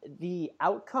 had the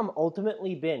outcome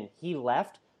ultimately been he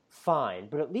left, fine,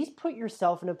 but at least put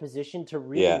yourself in a position to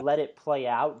really let it play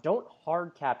out. Don't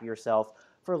hard cap yourself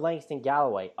for Langston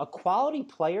Galloway, a quality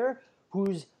player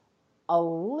who's a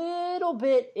little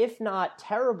bit, if not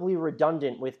terribly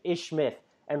redundant with Ish Smith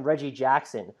and Reggie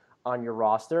Jackson on your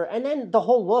roster. And then the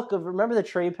whole look of, remember the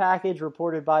trade package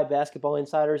reported by Basketball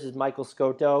Insiders is Michael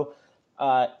Scotto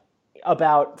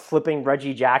about flipping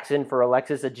Reggie Jackson for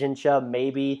Alexis Ajinça,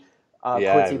 maybe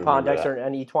Quincy Pondexter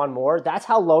and Etuan Moore. That's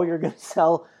how low you're going to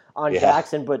sell on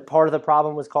Jackson, but part of the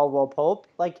problem was Caldwell Pope.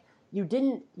 Like,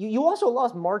 you also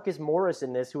lost Marcus Morris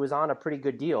in this, who was on a pretty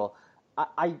good deal.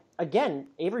 Again,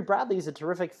 Avery Bradley is a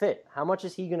terrific fit. How much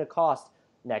is he going to cost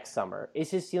next summer?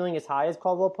 Is his ceiling as high as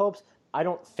Caldwell Pope's? I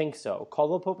don't think so.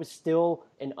 Caldwell Pope is still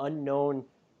an unknown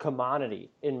commodity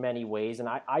in many ways, and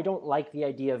I don't like the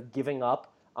idea of giving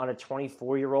up on a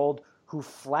 24-year-old who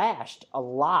flashed a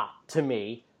lot to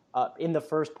me in the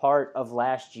first part of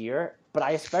last year, but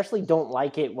I especially don't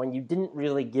like it when you didn't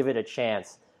really give it a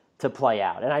chance to play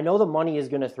out. And I know the money is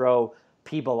going to throw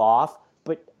people off,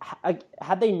 but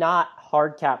had they not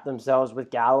hard capped themselves with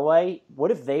Galloway,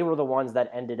 what if they were the ones that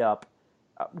ended up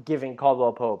giving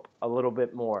Caldwell Pope a little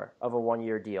bit more of a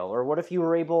one-year deal? Or what if you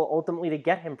were able ultimately to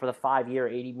get him for the 5-year,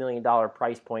 $80 million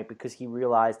price point because he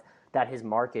realized that his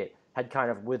market had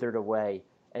kind of withered away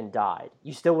and died?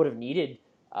 You still would have needed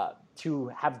to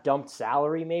have dumped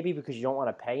salary maybe because you don't want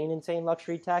to pay an insane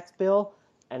luxury tax bill.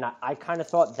 And I kind of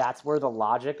thought that's where the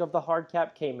logic of the hard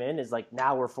cap came in, is like,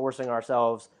 now we're forcing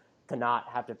ourselves to not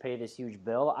have to pay this huge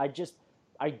bill. It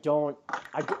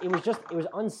was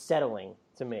unsettling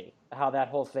to me how that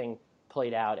whole thing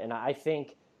played out. And I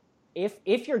think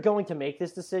if you're going to make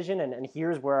this decision, and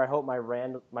here's where I hope my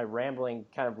rambling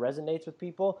kind of resonates with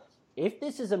people, if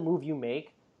this is a move you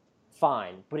make,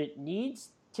 fine, but it needs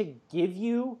to give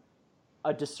you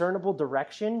a discernible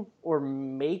direction or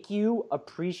make you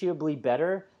appreciably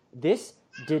better. This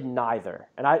did neither.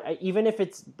 And I even if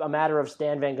it's a matter of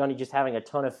Stan Van Gundy just having a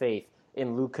ton of faith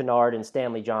in Luke Kennard and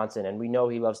Stanley Johnson, and we know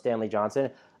he loves Stanley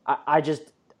Johnson,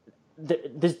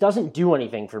 this doesn't do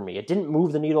anything for me. It didn't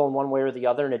move the needle in one way or the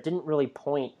other, and it didn't really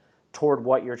point toward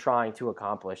what you're trying to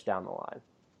accomplish down the line.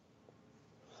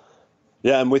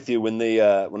 Yeah, I'm with you. When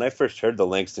I first heard the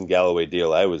Langston Galloway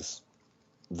deal, I was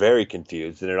very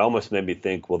confused, and it almost made me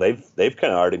think, well, they've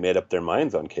kind of already made up their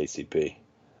minds on KCP.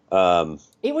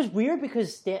 It was weird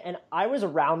because and I was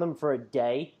around them for a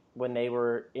day when they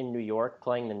were in New York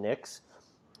playing the Knicks.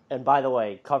 And by the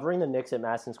way, covering the Knicks at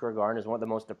Madison Square Garden is one of the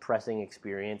most depressing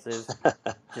experiences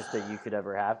just that you could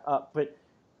ever have. But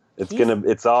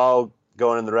it's all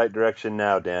going in the right direction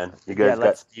now, Dan. You guys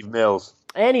got Steve Mills.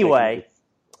 Anyway,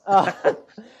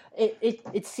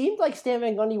 it seemed like Stan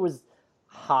Van Gundy was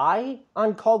high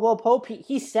on Caldwell Pope.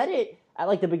 He said it at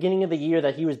like the beginning of the year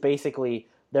that he was basically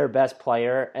their best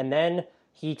player, and then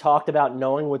he talked about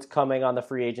knowing what's coming on the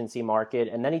free agency market,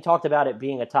 and then he talked about it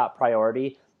being a top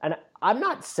priority. And I'm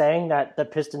not saying that the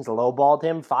Pistons lowballed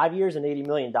him. 5 years and $80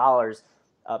 million,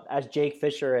 as Jake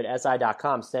Fisher at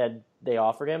SI.com said they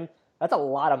offered him. That's a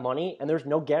lot of money, and there's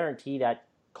no guarantee that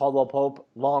Caldwell Pope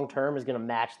long-term is going to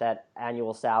match that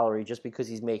annual salary just because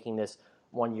he's making this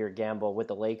one-year gamble with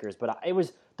the Lakers. But it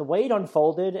was the way it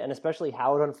unfolded, and especially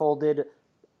how it unfolded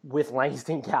with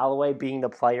Langston Galloway being the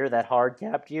player that hard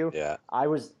capped you. Yeah.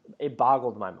 It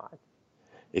boggled my mind.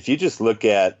 If you just look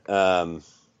at, and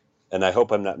I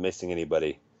hope I'm not missing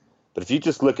anybody, but if you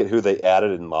just look at who they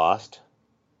added and lost,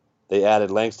 they added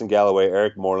Langston Galloway,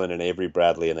 Eric Moreland, and Avery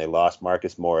Bradley, and they lost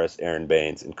Marcus Morris, Aaron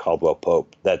Baines, and Caldwell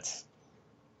Pope.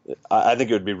 I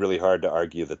think it would be really hard to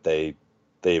argue that they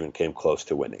even came close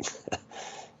to winning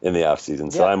in the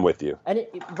offseason. So I'm with you. And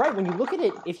right, when you look at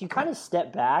it, if you kind of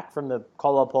step back from the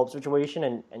Caldwell Pope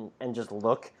situation and just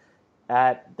look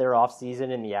at their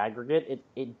offseason in the aggregate,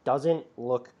 it doesn't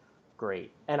look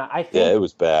great. And I think it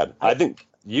was bad. I think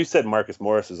you said Marcus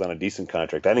Morris is on a decent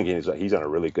contract. I think he's on a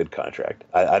really good contract.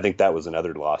 I think that was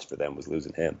another loss for them, was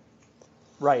losing him.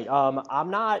 Right.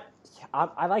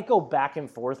 I like go back and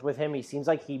forth with him. He seems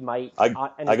like he might.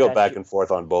 I go back and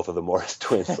forth on both of the Morris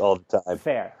twins all the time.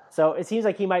 Fair. So it seems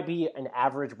like he might be an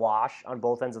average wash on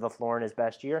both ends of the floor in his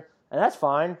best year, and that's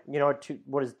fine.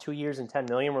 2 years and $10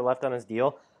 million were left on his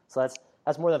deal, so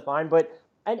that's more than fine. But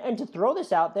and to throw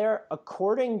this out there,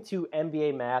 according to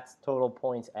NBA Math's total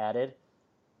points added,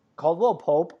 Caldwell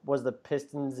Pope was the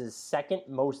Pistons' second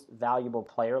most valuable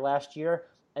player last year,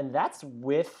 and that's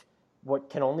with what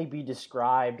can only be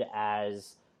described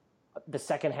as the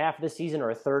second half of the season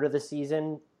or a third of the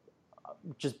season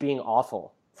just being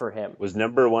awful for him. Was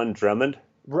number one Drummond?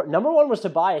 Number one was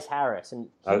Tobias Harris, and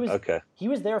okay. He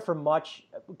was there for much.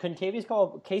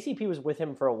 KCP was with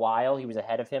him for a while. He was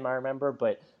ahead of him, I remember,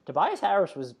 but Tobias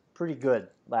Harris was pretty good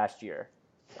last year.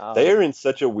 They are in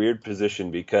such a weird position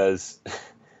because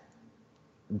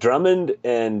Drummond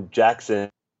and Jackson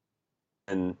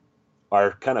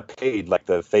are kind of paid like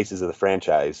the faces of the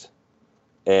franchise,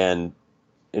 and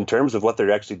in terms of what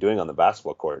they're actually doing on the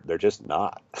basketball court, they're just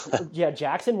not. Yeah,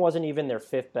 Jackson wasn't even their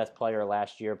fifth best player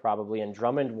last year, probably, and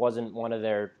Drummond wasn't one of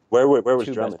their where was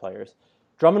two Drummond? best players.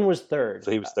 Drummond was third.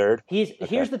 So he was third?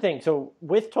 Here's the thing. So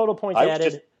with total points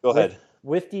added, go ahead.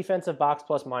 With defensive box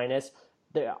plus minus,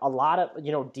 a lot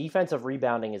of defensive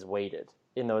rebounding is weighted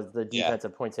in the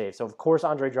defensive point saves. So of course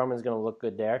Andre Drummond's going to look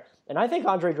good there, and I think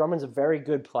Andre Drummond's a very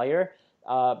good player.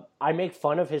 I make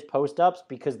fun of his post-ups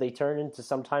because they turn into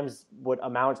sometimes what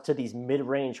amounts to these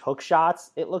mid-range hook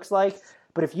shots, it looks like.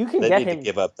 But if you can get him... They need to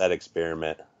give up that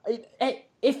experiment.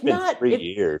 If not... 3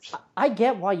 years. I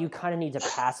get why you kind of need to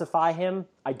pacify him.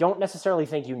 I don't necessarily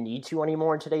think you need to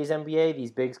anymore in today's NBA.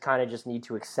 These bigs kind of just need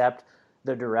to accept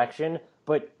the direction.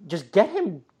 But just get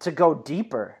him to go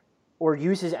deeper or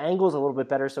use his angles a little bit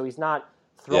better so he's not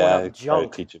throwing up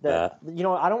junk. Teach him that.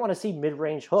 I don't want to see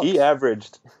mid-range hooks.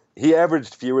 He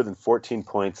averaged fewer than 14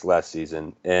 points last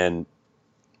season, and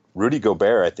Rudy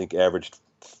Gobert, I think, averaged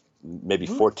maybe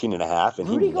 14 and a half, and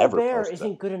Rudy he never Gobert posted.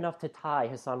 Isn't good enough to tie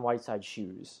Hassan Whiteside's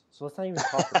shoes, so let's not even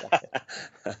talk about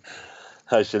it.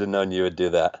 I should have known you would do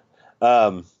that.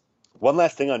 One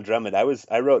last thing on Drummond.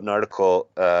 I wrote an article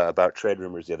about trade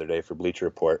rumors the other day for Bleacher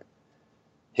Report.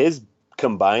 His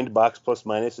combined box plus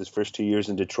minus his first 2 years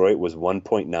in Detroit was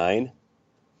 1.9,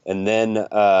 and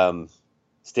then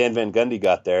Stan Van Gundy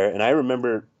got there, and I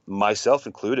remember myself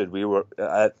included,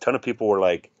 a ton of people were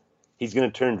like, he's going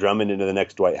to turn Drummond into the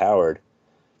next Dwight Howard.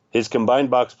 His combined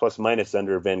box plus minus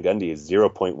under Van Gundy is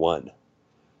 0.1.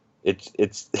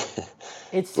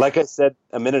 It's like I said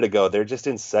a minute ago, they're just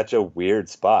in such a weird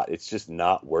spot. It's just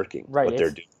not working what they're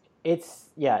doing. It's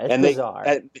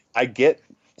bizarre. I get,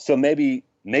 so maybe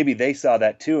they saw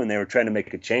that too, and they were trying to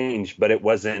make a change, but it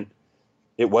wasn't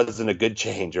a good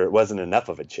change, or it wasn't enough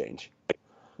of a change.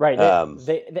 Right.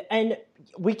 And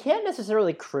we can't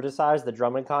necessarily criticize the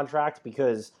Drummond contract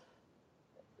because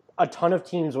a ton of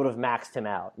teams would have maxed him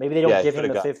out. Maybe they don't give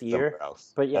him the fifth year,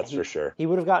 but yeah, that's for sure. He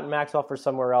would have gotten maxed off for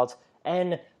somewhere else.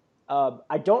 And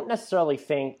I don't necessarily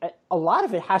think a lot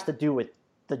of it has to do with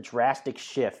the drastic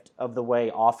shift of the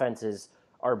way offenses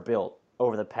are built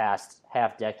over the past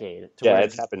half decade.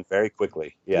 It's happened very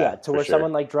quickly. Yeah, to where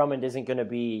someone like Drummond isn't going to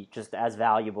be just as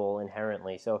valuable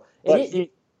inherently. So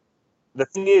the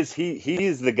thing is, he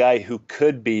is the guy who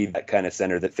could be that kind of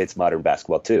center that fits modern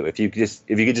basketball too. If you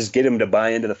could just get him to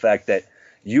buy into the fact that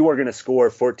you are going to score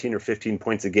 14 or 15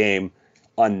 points a game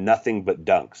on nothing but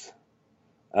dunks,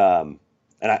 and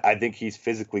I think he's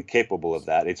physically capable of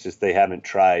that. It's just they haven't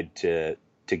tried to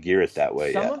gear it that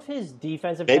way yet. Some of his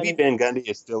defensive maybe Van Gundy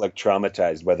is still like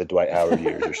traumatized by the Dwight Howard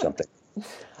years or something.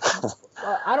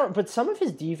 But some of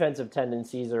his defensive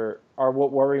tendencies are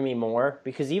what worry me more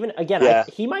because even again,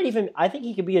 I think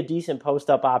he could be a decent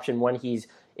post-up option when he's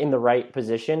in the right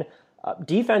position.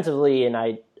 Defensively,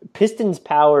 and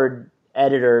Pistons-powered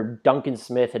editor Duncan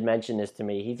Smith had mentioned this to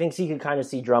me. He thinks he could kind of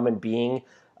see Drummond being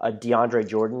a DeAndre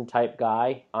Jordan type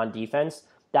guy on defense.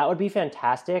 That would be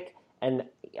fantastic, and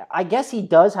I guess he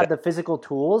does have the physical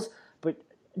tools, but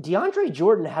DeAndre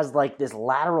Jordan has like this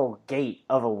lateral gait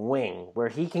of a wing where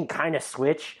he can kind of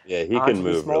switch. Yeah, he can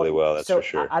move really well, that's for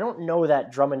sure. I don't know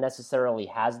that Drummond necessarily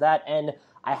has that, and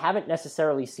I haven't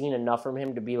necessarily seen enough from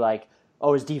him to be like,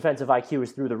 oh, his defensive IQ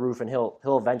is through the roof and he'll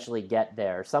eventually get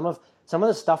there. Some of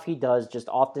the stuff he does just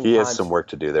often he has some work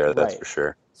to do there, that's for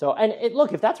sure. So,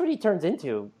 look, if that's what he turns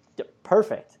into,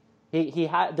 perfect. He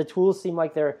had the tools seem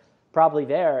like they're probably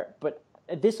there, but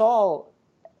this all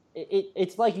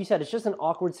it's like you said, it's just an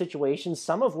awkward situation,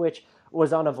 some of which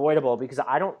was unavoidable because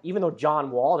even though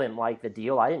John Wall didn't like the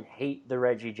deal, I didn't hate the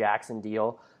Reggie Jackson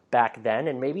deal back then,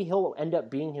 and maybe he'll end up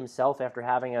being himself after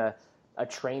having a a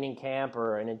training camp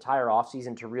or an entire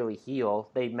offseason to really heal.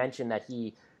 They mentioned that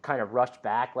he kind of rushed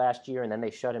back last year, and then they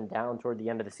shut him down toward the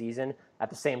end of the season. At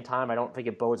the same time, I don't think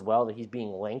it bodes well that he's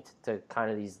being linked to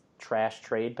kind of these trash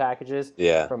trade packages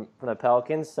from the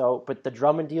Pelicans. So, but the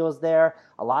Drummond deal is there.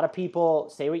 A lot of people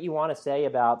say what you want to say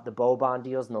about the Boban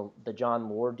deals and the John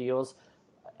Moore deals.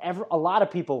 A lot of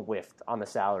people whiffed on the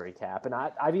salary cap, and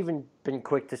I've even been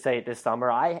quick to say it this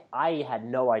summer. I had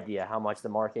no idea how much the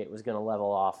market was going to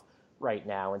level off right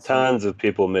now. And so, tons of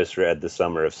people misread the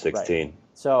summer of 16. Right.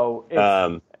 So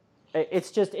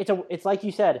it's like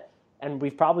you said, and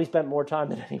we've probably spent more time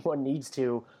than anyone needs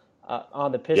to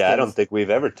on the Pistons. Yeah, I don't think we've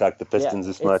ever talked the Pistons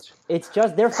this much. It's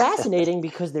just they're fascinating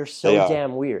because they're so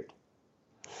damn weird.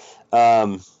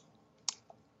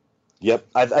 Yep,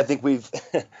 I think we've,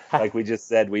 like we just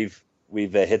said, we've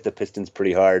hit the Pistons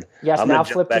pretty hard. Yes, now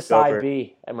flip to side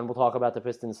B, and then we'll talk about the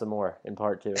Pistons some more in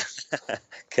part 2.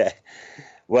 Okay.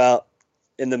 Well,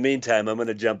 in the meantime, I'm going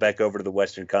to jump back over to the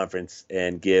Western Conference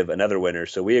and give another winner.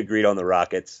 So we agreed on the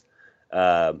Rockets.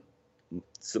 So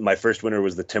my first winner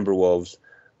was the Timberwolves.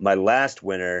 My last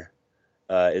winner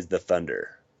is the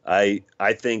Thunder. I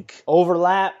think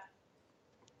overlap.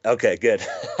 Okay, good.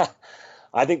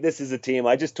 I think this is a team.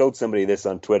 I just told somebody this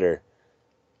on Twitter.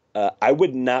 I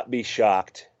would not be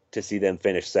shocked to see them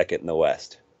finish second in the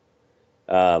West.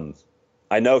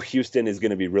 I know Houston is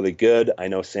going to be really good. I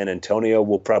know San Antonio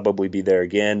will probably be there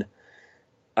again.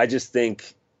 I just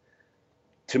think,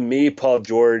 to me, Paul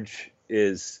George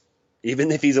is,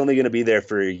 even if he's only going to be there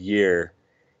for a year,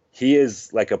 he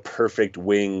is like a perfect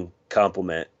wing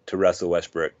complement to Russell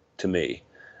Westbrook to me.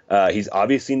 He's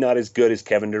obviously not as good as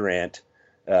Kevin Durant,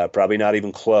 probably not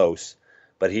even close,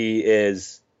 but he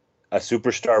is a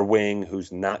superstar wing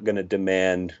who's not going to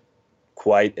demand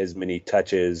quite as many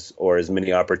touches or as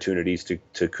many opportunities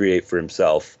to create for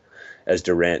himself as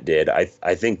Durant did.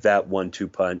 I think that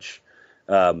 1-2 punch,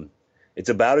 it's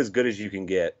about as good as you can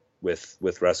get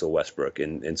with Russell Westbrook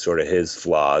and sort of his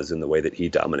flaws and the way that he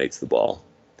dominates the ball.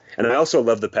 And I also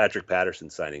love the Patrick Patterson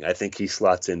signing. I think he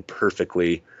slots in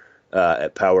perfectly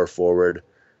at power forward,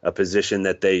 a position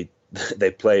that they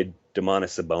played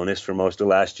Domantas Sabonis for most of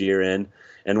last year in.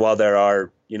 And while there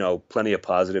are, plenty of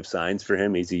positive signs for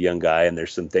him, he's a young guy and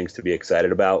there's some things to be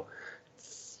excited about.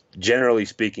 Generally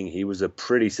speaking, he was a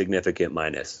pretty significant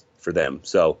minus for them.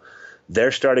 So their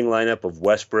starting lineup of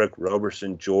Westbrook,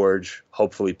 Roberson, George,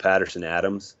 hopefully Patterson,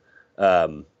 Adams,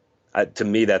 to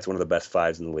me, that's one of the best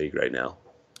fives in the league right now.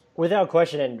 Without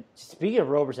question. And speaking of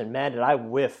Roberson, man, did I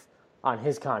whiff on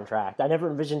his contract. I never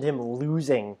envisioned him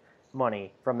losing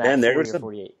money from that 40 or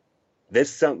 48.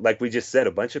 Like we just said,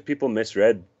 a bunch of people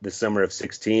misread the summer of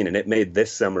 16, and it made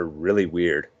this summer really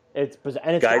weird. It's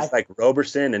guys like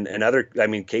Roberson and other. I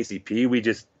mean, KCP. We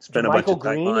just spent a bunch of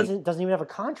time on. Michael Green doesn't even have a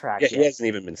contract. Yeah, yet. He hasn't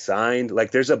even been signed.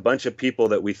 Like, there's a bunch of people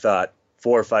that we thought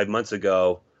 4 or 5 months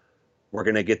ago were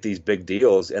going to get these big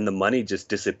deals, and the money just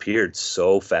disappeared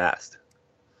so fast.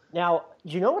 Now,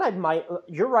 you know what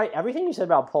you're right. Everything you said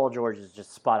about Paul George is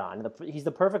just spot on. He's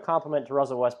the perfect complement to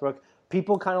Russell Westbrook.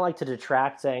 People kind of like to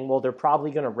detract, saying, well, they're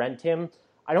probably going to rent him.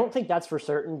 I don't think that's for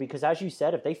certain because, as you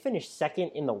said, if they finish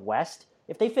second in the West,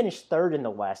 if they finish third in the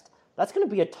West, that's going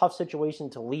to be a tough situation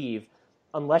to leave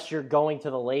unless you're going to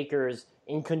the Lakers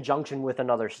in conjunction with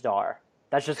another star.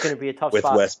 That's just going to be a tough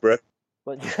spot. With Westbrook?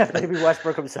 But yeah, maybe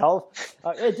Westbrook himself.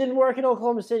 It didn't work in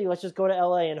Oklahoma City. Let's just go to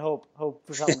LA and hope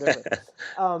for something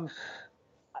different.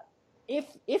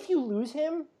 If you lose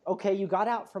him, okay, you got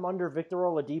out from under Victor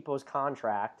Oladipo's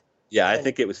contract. Yeah, I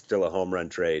think it was still a home run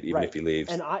trade, even if he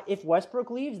leaves. And if Westbrook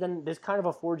leaves, then this kind of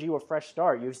affords you a fresh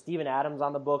start. You have Steven Adams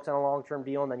on the books on a long-term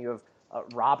deal, and then you have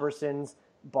Roberson's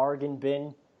bargain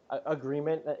bin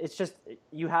agreement. It's just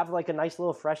you have like a nice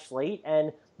little fresh slate,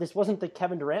 and this wasn't the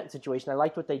Kevin Durant situation. I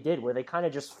liked what they did, where they kind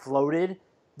of just floated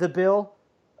the bill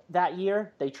that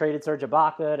year. They traded Serge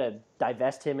Ibaka to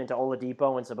divest him into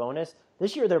Oladipo and Sabonis.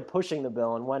 This year they're pushing the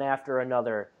bill and went after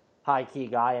another high-key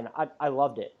guy, and I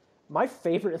loved it. My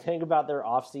favorite thing about their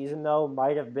offseason, though,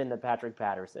 might have been the Patrick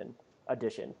Patterson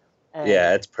addition. And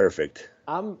yeah, it's perfect.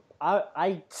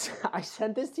 I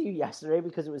sent this to you yesterday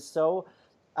because it was so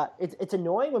it's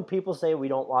annoying when people say we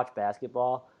don't watch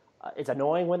basketball. It's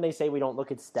annoying when they say we don't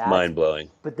look at stats. Mind-blowing.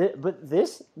 But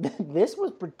this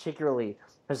was particularly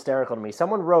hysterical to me.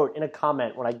 Someone wrote in a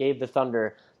comment when I gave the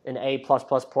Thunder an A+++,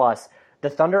 the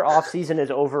Thunder offseason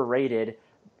is overrated.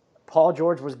 Paul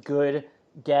George was good,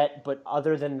 but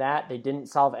other than that, they didn't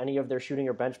solve any of their shooting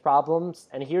or bench problems.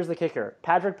 And here's the kicker.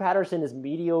 Patrick Patterson is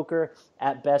mediocre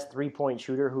at best three-point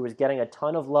shooter who is getting a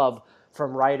ton of love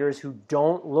from writers who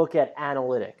don't look at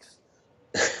analytics.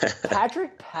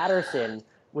 Patrick Patterson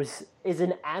is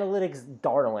an analytics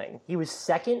darling. He was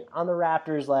second on the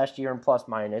Raptors last year in plus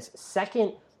minus,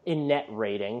 second in net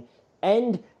rating,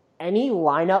 and any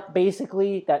lineup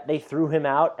basically that they threw him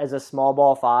out as a small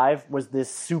ball five was this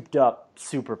souped up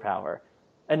superpower.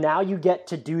 And now you get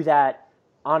to do that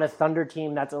on a Thunder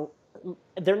team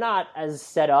they're not as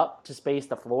set up to space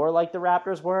the floor like the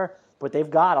Raptors were, but they've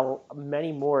got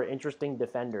many more interesting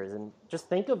defenders. And just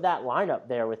think of that lineup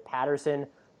there with Patterson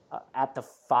at the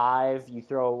 5. You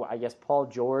throw, I guess, Paul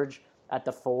George at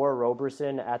the 4,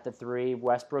 Roberson at the 3,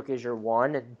 Westbrook is your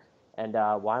 1, and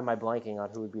why am I blanking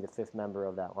on who would be the 5th member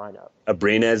of that lineup?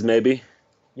 Abrines, maybe?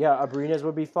 Yeah, Abrines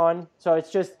would be fun. So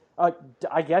it's just,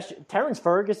 I guess, Terrence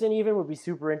Ferguson even would be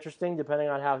super interesting depending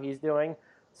on how he's doing.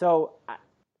 So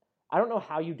I don't know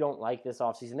how you don't like this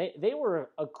offseason. They were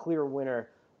a clear winner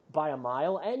by a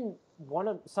mile, and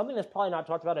something that's probably not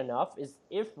talked about enough is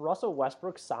if Russell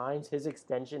Westbrook signs his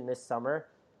extension this summer,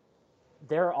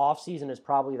 their offseason is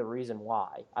probably the reason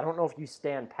why. I don't know if you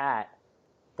stand pat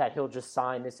that he'll just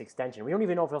sign this extension. We don't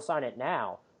even know if he'll sign it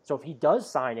now. So if he does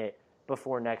sign it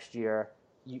before next year,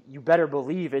 you better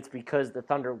believe it's because the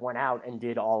Thunder went out and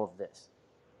did all of this.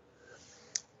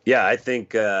 Yeah, I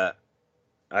think I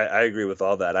agree with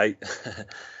all that. I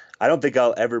don't think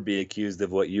I'll ever be accused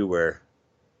of what you were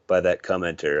by that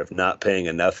commenter of not paying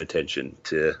enough attention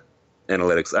to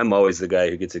analytics. I'm always the guy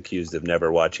who gets accused of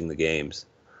never watching the games.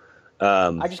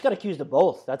 I just got accused of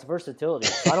both. That's versatility.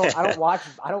 I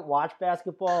don't watch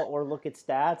basketball or look at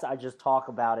stats. I just talk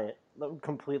about it,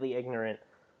 completely ignorant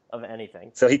of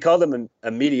anything. So he called him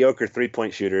a mediocre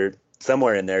 3-point shooter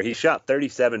somewhere in there. He shot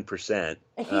 37%.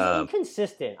 He's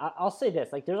inconsistent. I'll say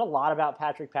this: like, there's a lot about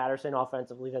Patrick Patterson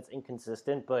offensively that's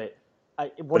inconsistent, but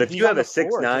if you have a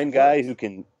 6'9" guy who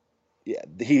can. Yeah,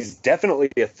 he's definitely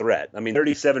a threat. I mean,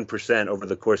 37% over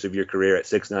the course of your career at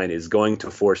 6'9" is going to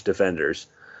force defenders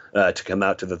to come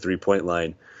out to the 3-point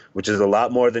line, which is a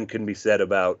lot more than can be said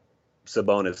about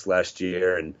Sabonis last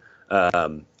year. And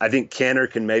I think Kanter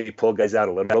can maybe pull guys out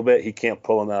a little bit. He can't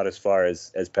pull them out as far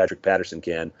as Patrick Patterson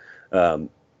can.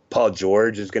 Paul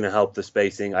George is going to help the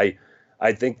spacing.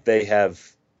 I think they have,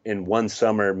 in one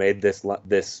summer, made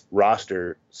this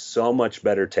roster so much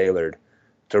better tailored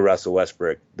to Russell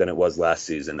Westbrook than it was last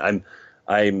season.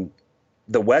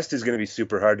 The West is going to be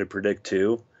super hard to predict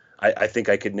too. I think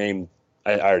I could name,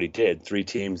 I already did, 3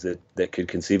 teams that could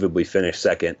conceivably finish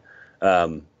second.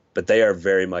 But they are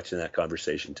very much in that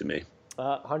conversation to me.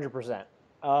 100%.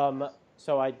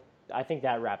 So I think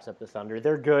that wraps up the Thunder.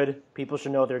 They're good. People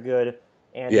should know they're good.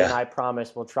 And I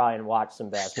promise we'll try and watch some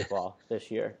basketball this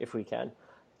year if we can.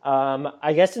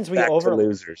 I guess since we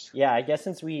losers. Yeah, I guess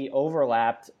since we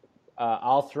overlapped,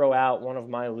 I'll throw out one of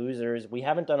my losers. We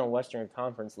haven't done a Western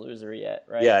Conference loser yet,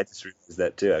 right? Yeah, I just realized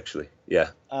that too, actually. Yeah.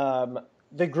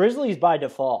 The Grizzlies by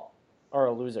default are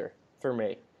a loser for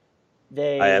me.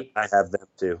 I have them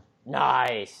too.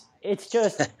 Nice. It's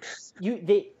just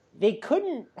they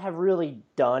couldn't have really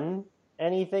done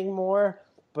anything more,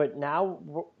 but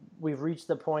now we've reached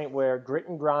the point where grit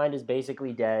and grind is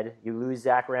basically dead. You lose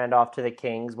Zach Randolph to the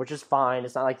Kings, which is fine.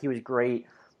 It's not like he was great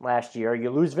last year.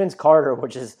 You lose Vince Carter,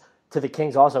 which is to the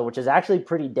Kings also, which is actually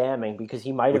pretty damning because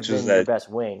he might have been their best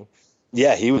wing.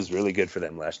 Yeah, he was really good for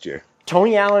them last year.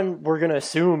 Tony Allen, we're going to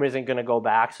assume, isn't going to go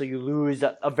back, so you lose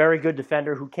a very good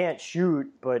defender who can't shoot,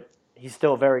 but he's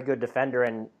still a very good defender,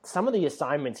 and some of the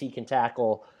assignments he can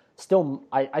tackle,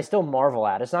 I still marvel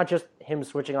at. It's not just him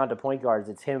switching on to point guards,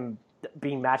 it's him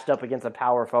being matched up against a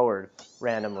power forward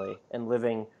randomly and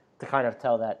living to kind of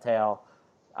tell that tale.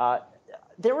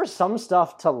 There was some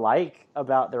stuff to like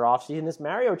about their offseason. This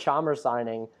Mario Chalmers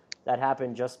signing that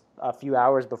happened just a few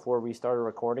hours before we started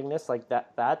recording this, like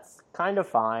that's kind of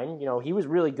fine. You know, he was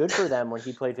really good for them when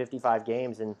he played 55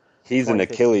 games. And he's an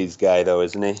Achilles guy, though,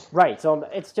 isn't he? Right. So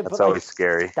it's just, that's always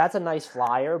scary. That's a nice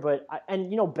flyer, but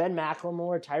Ben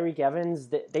McLemore, Tyreek Evans,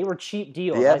 they were cheap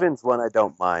deals. The Evans one, I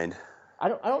don't mind. I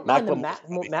don't mind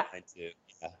the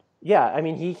Yeah, I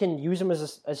mean, he can use him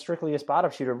as strictly a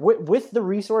spot-up shooter. With the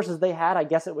resources they had, I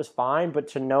guess it was fine, but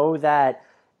to know that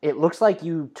it looks like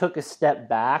you took a step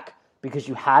back because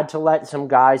you had to let some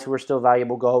guys who are still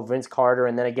valuable go, Vince Carter,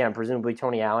 and then again, presumably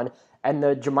Tony Allen. And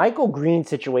the JaMychal Green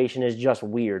situation is just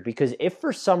weird because if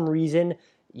for some reason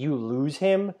you lose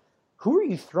him, who are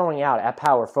you throwing out at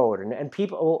power forward? And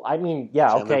people, I mean,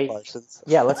 yeah, okay.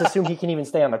 Yeah, let's assume he can even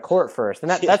stay on the court first. And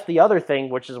that's the other thing,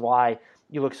 which is why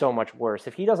you look so much worse.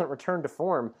 If he doesn't return to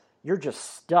form, you're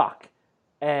just stuck.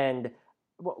 And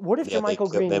what if JaMychal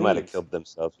Green They might have killed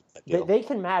themselves with that deal. They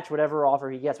can match whatever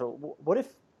offer he gets, but what if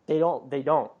they don't? They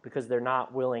don't because they're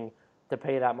not willing to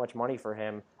pay that much money for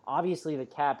him. Obviously, the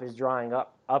cap is drying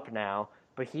up now,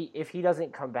 but if he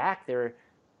doesn't come back, they're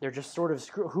they're just sort of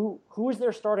who is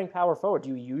their starting power forward? Do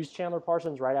you use Chandler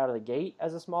Parsons right out of the gate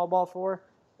as a small ball four?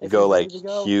 You go like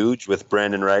huge with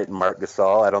Brandon Wright and Marc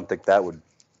Gasol. I don't think that would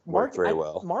work very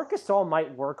well. Marc Gasol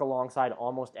might work alongside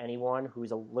almost anyone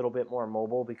who's a little bit more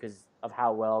mobile because of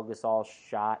how well Gasol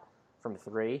shot from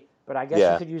three. But I guess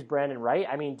you could use Brandon Wright.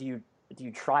 I mean, do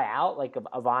you try out like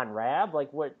Avon Rab?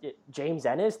 Like what James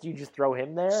Ennis? Do you just throw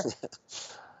him there?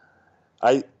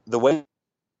 The way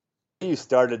you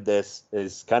started this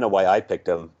is kind of why I picked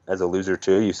them as a loser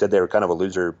too. You said they were kind of a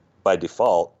loser by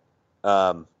default.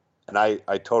 And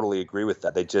I totally agree with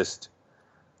that. They just,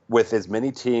 with as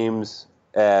many teams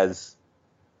as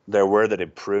there were that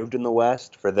improved in the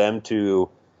West, for them to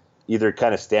either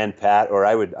kind of stand pat, or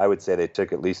I would say they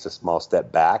took at least a small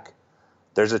step back.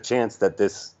 There's a chance that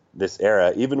this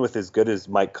era, even with as good as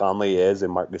Mike Conley is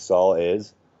and Marc Gasol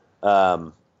is,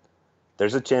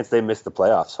 there's a chance they miss the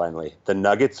playoffs finally. The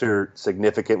Nuggets are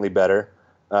significantly better.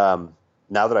 Now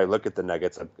that I look at the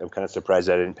Nuggets, I'm kind of surprised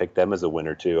I didn't pick them as a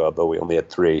winner too, although we only had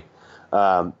 3.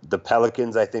 The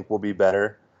Pelicans, I think, will be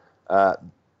better.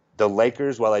 The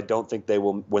Lakers, while I don't think they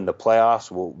will win the playoffs,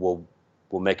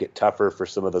 will make it tougher for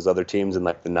some of those other teams in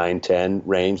like the 9-10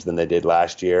 range than they did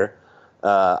last year.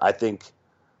 I think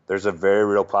there's a very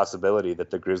real possibility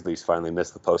that the Grizzlies finally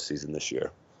miss the postseason this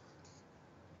year.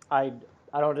 I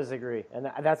don't disagree, and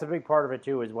that's a big part of it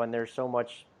too. Is when there's so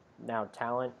much now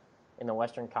talent in the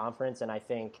Western Conference, and I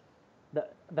think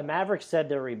the Mavericks said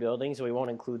they're rebuilding, so we won't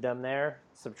include them there.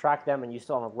 Subtract them, and you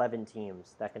still have 11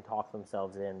 teams that can talk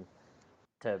themselves in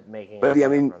to making a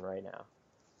run right now.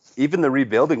 Even the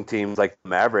rebuilding teams like the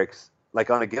Mavericks, like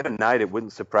on a given night, it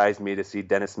wouldn't surprise me to see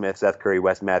Dennis Smith, Seth Curry,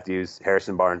 Wes Matthews,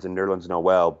 Harrison Barnes, and Nerlens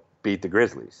Noel beat the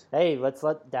Grizzlies. Hey, let's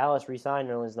let Dallas re-sign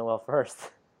Nerlens Noel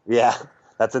first. Yeah,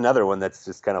 that's another one that's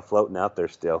just kind of floating out there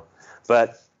still.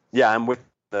 But yeah, I'm with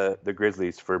the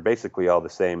Grizzlies for basically all the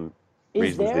same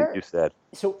reasons that you said.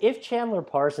 So if Chandler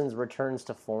Parsons returns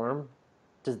to form,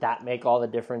 does that make all the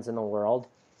difference in the world?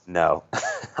 No,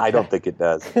 I don't think it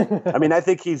does. I mean, I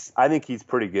think he's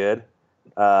pretty good.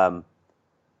 I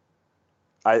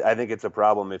think it's a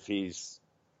problem if he's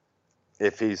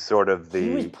sort of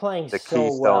the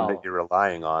keystone that you're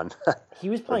relying on. He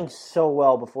was playing so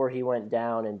well before he went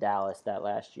down in Dallas that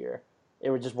last year. It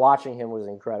was just watching him was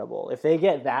incredible. If they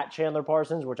get that Chandler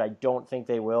Parsons, which I don't think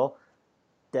they will,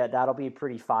 that'll be a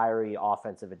pretty fiery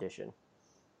offensive addition.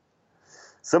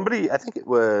 Somebody, I think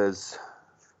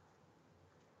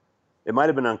it might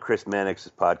have been on Chris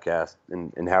Mannix's podcast,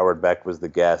 and Howard Beck was the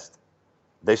guest.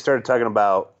 They started talking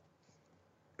about,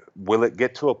 will it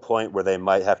get to a point where they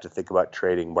might have to think about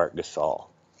trading Marc Gasol?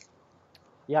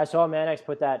 Yeah, I saw Mannix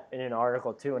put that in an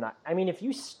article too. And I mean, if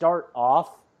you start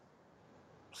off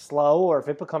slow, or if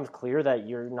it becomes clear that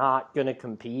you're not going to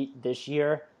compete this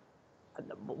year,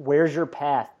 where's your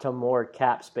path to more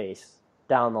cap space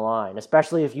down the line?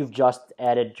 Especially if you've just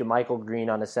added JaMychal Green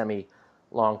on a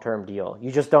semi-long-term deal.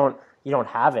 You don't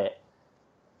have it.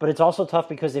 But it's also tough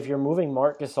because if you're moving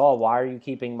Marc Gasol, why are you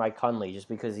keeping Mike Conley just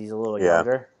because he's a little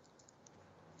younger?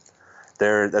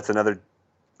 That's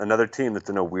another team that's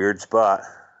in a weird spot.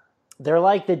 They're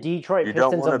like the Detroit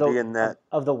Pistons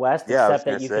of the West, except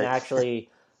that you can actually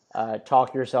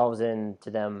talk yourselves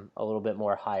into them a little bit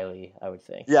more highly, I would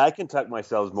think. Yeah, I can talk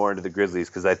myself more into the Grizzlies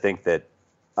because I think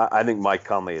Mike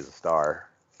Conley is a star.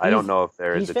 I don't know if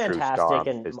there is a true star on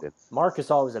the Pistons. Marc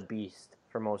Gasol was a beast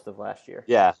for most of last year.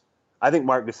 Yeah, I think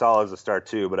Marc Gasol is a star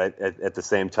too, but at the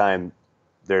same time,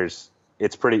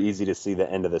 it's pretty easy to see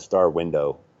the end of the star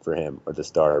window for him, or the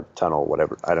star tunnel,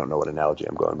 whatever. I don't know what analogy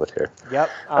I'm going with here. Yep.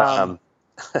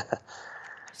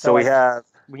 So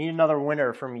we need another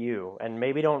winner from you, and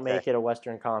maybe don't make it a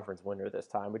Western Conference winner this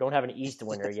time. We don't have an East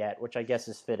winner yet, which I guess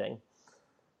is fitting.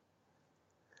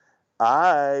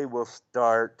 I will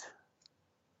start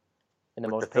in the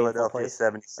with most the Philadelphia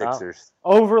 76ers.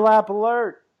 Oh. Overlap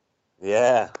alert.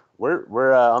 Yeah,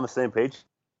 we're on the same page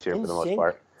here for the most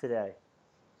part today.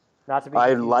 Not to be.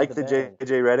 I like the JJ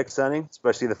Redick signing,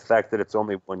 especially the fact that it's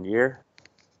only 1 year.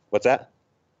 What's that?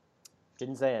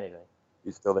 Didn't say anything.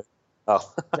 You still there?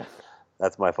 Oh,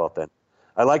 that's my fault then.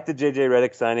 I like the JJ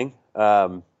Redick signing.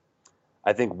 I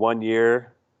think 1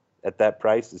 year at that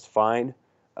price is fine.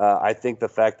 I think the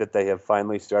fact that they have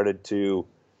finally started to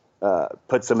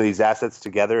put some of these assets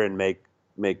together and make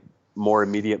more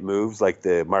immediate moves, like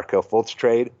the Markelle Fultz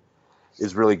trade,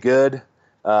 is really good.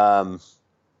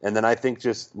 And then I think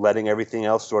just letting everything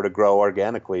else sort of grow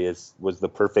organically was the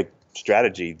perfect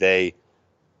strategy.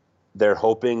 They're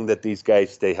hoping that these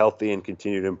guys stay healthy and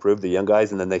continue to improve, the young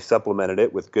guys, and then they supplemented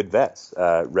it with good vets.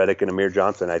 Redick and Amir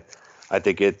Johnson, I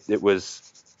think it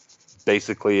was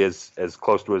basically as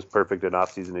close to as perfect an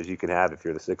offseason as you can have if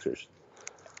you're the Sixers.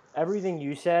 Everything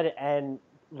you said, and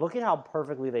look at how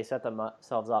perfectly they set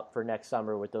themselves up for next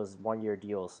summer with those one-year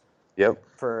deals. Yep.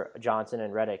 For Johnson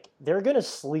and Redick. They're going to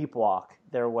sleepwalk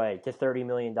their way to $30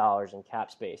 million in cap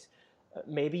space.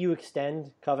 Maybe you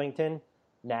extend Covington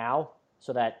now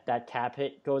so that cap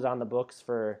hit goes on the books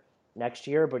for next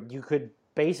year, but you could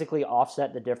basically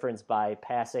offset the difference by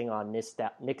passing on Nick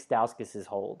Stauskas'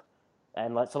 hold.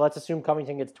 And let's assume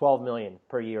Covington gets $12 million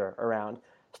per year around.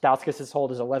 Stauskas'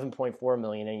 hold is $11.4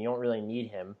 million, and you don't really need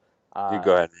him. You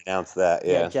go ahead and announce that.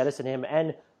 Yeah, jettison him.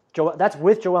 And that's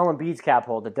with Joel Embiid's cap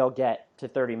hold that they'll get to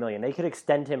 $30 million. They could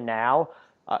extend him now.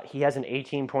 He has an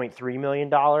 $18.3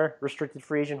 million restricted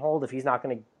free agent hold. If he's not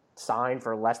going to sign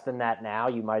for less than that now,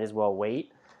 you might as well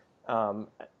wait. You're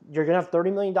going to have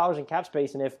 $30 million in cap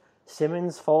space, and if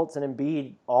Simmons, Fultz, and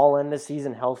Embiid all end the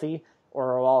season healthy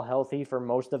or are all healthy for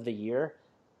most of the year,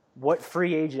 what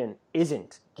free agent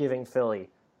isn't giving Philly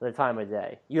the time of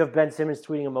day? You have Ben Simmons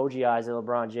tweeting emoji eyes at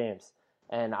LeBron James.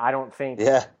 And I don't think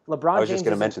LeBron. I was just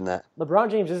going to mention that LeBron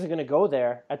James isn't going to go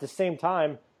there. At the same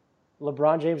time,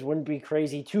 LeBron James wouldn't be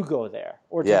crazy to go there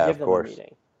or to give them a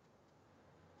meeting.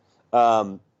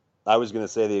 I was going to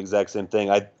say the exact same thing.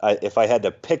 I if I had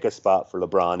to pick a spot for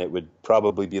LeBron, it would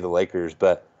probably be the Lakers.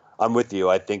 But I'm with you.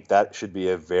 I think that should be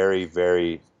a very,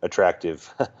 very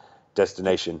attractive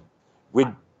destination.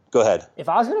 Go ahead. If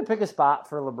I was going to pick a spot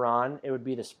for LeBron, it would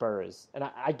be the Spurs. And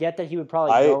I get that he would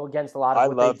probably go against a lot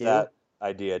of what they do. I love that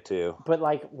idea too. But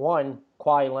one,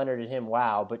 Kawhi Leonard and him,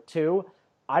 wow. But two,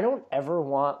 I don't ever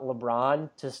want LeBron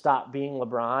to stop being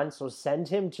LeBron, so send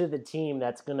him to the team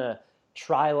that's going to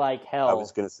try like hell. I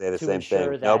was going to say the same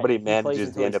thing. Nobody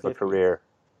manages the end of a career.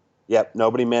 Yep,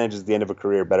 nobody manages the end of a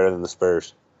career better than the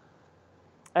Spurs.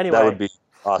 Anyway. That would be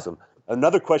awesome.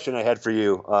 Another question I had for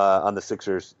you on the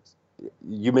Sixers.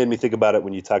 You made me think about it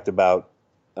when you talked about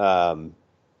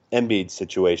Embiid's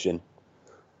situation.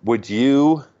 Would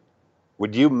you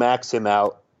max him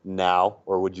out now,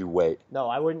 or would you wait? No,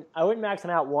 I wouldn't. I wouldn't max him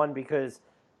out, one, because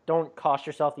don't cost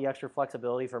yourself the extra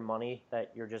flexibility for money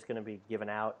that you're just going to be giving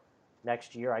out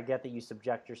next year. I get that you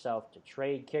subject yourself to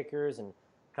trade kickers and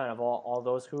kind of all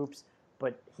those hoops,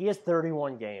 but he has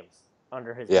 31 games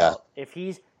under his belt. If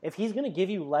he's going to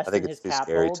give you less than his cap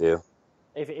hold, too.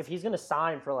 If he's going to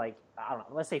sign for I don't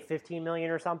know, let's say $15 million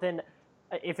or something,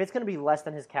 if it's going to be less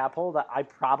than his cap hold, I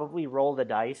probably roll the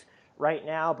dice right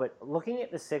now. But looking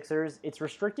at the Sixers, it's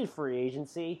restricted free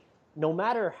agency.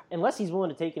 Unless he's willing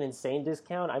to take an insane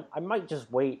discount, I might just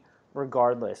wait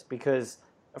regardless, because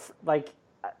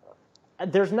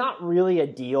there's not really a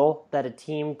deal that a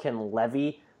team can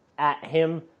levy at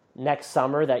him next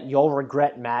summer that you'll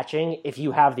regret matching if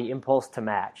you have the impulse to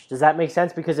match. Does that make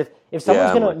sense? Because if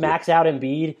someone's going to max out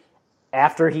Embiid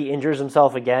after he injures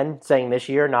himself again, saying this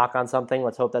year, knock on something,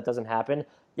 let's hope that doesn't happen,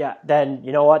 then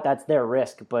you know what? That's their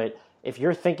risk. But if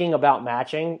you're thinking about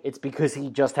matching, it's because he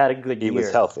just had a good year. He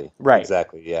was healthy. Right.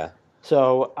 Exactly, yeah.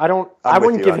 So I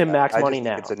wouldn't give him max money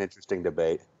now. It's an interesting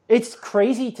debate. It's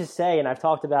crazy to say, and I've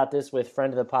talked about this with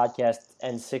friend of the podcast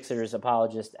and Sixers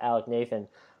apologist Alec Nathan.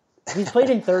 He's played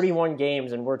in 31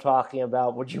 games, and we're talking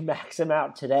about, would you max him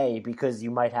out today because you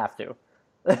might have to?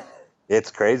 It's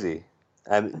crazy.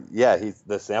 And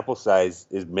the sample size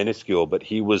is minuscule, but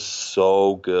he was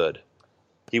so good.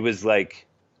 He was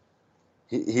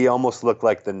he almost looked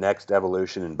like the next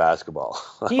evolution in basketball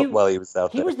while he was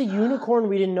out there. He was the unicorn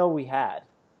we didn't know we had.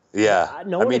 Yeah.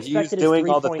 No one he was doing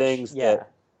all the things that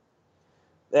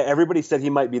everybody said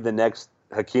he might be the next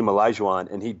Hakeem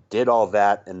Olajuwon, and he did all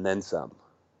that and then some.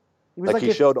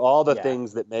 He showed all the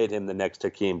things that made him the next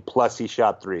Hakeem, plus he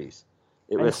shot threes.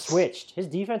 Switched. His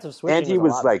defensive switching. And he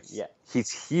was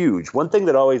he's huge. One thing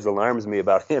that always alarms me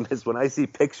about him is when I see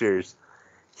pictures,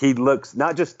 he looks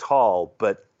not just tall,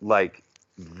 but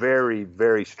very,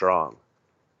 very strong.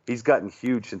 He's gotten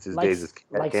huge since his days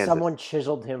at Kansas. Someone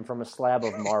chiseled him from a slab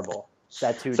of marble.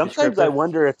 Sometimes I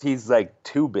wonder if he's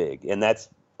too big, and that's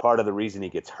part of the reason he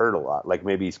gets hurt a lot.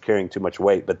 Maybe he's carrying too much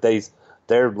weight, but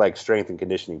they're strength and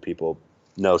conditioning people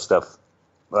know stuff.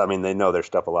 I mean, they know their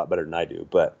stuff a lot better than I do,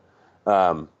 but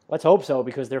let's hope so,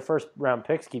 because their first round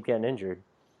picks keep getting injured.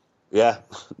 Yeah,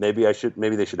 maybe they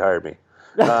should hire me.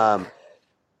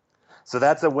 So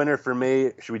that's a winner for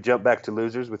me. Should we jump back to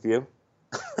losers with you?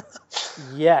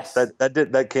 Yes.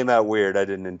 That came out weird. I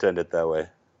didn't intend it that way.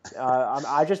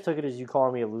 I just took it as you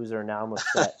calling me a loser, and now I'm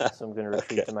upset, so I'm going to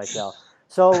retreat to myself.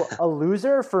 So a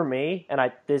loser for me, and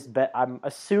I'm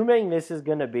assuming this is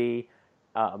going to be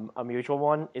a mutual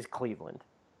one, is Cleveland.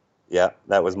 Yeah,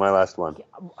 that was my last one.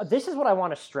 This is what I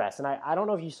want to stress, and I don't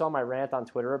know if you saw my rant on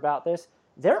Twitter about this.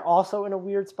 They're also in a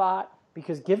weird spot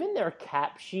because given their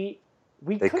cap sheet,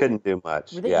 they couldn't do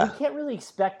much. We can't really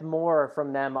expect more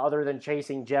from them other than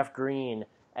chasing Jeff Green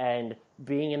and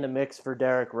being in the mix for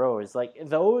Derrick Rose. Like,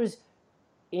 those,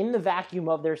 in the vacuum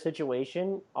of their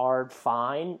situation, are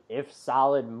fine, if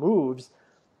solid moves.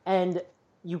 And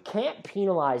you can't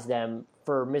penalize them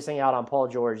for missing out on Paul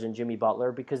George and Jimmy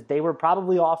Butler because they were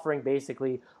probably offering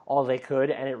basically all they could,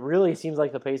 and it really seems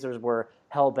like the Pacers were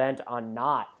hell-bent on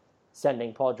not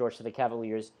sending Paul George to the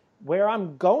Cavaliers. Where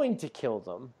I'm going to kill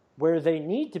them, where they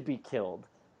need to be killed,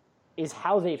 is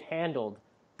how they've handled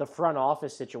the front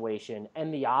office situation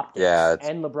and the optics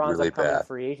and LeBron's really upcoming bad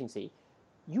free agency.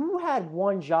 You had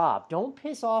one job. Don't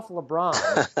piss off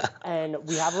LeBron. And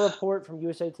we have a report from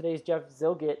USA Today's Jeff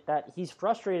Zilgett that he's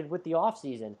frustrated with the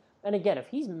offseason. And again, if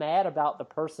he's mad about the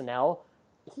personnel,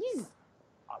 he's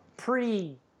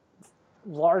pretty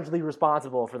largely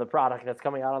responsible for the product that's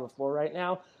coming out on the floor right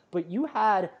now. But you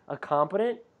had a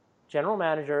competent general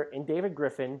manager in David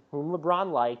Griffin, whom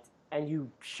LeBron liked, and you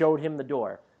showed him the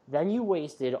door. Then you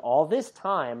wasted all this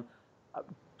time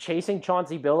chasing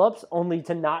Chauncey Billups, only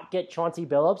to not get Chauncey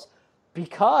Billups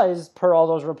because, per all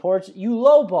those reports, you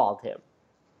lowballed him.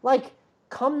 Like,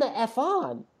 come the F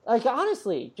on. Like,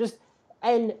 honestly, just...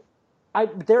 And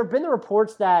there have been the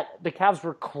reports that the Cavs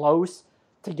were close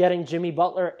to getting Jimmy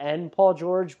Butler and Paul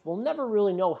George. We'll never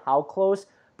really know how close,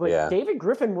 but David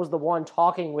Griffin was the one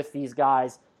talking with these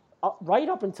guys right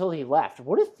up until he left.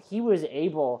 What if he was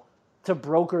able to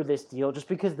broker this deal just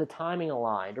because the timing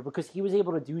aligned, or because he was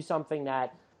able to do something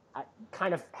that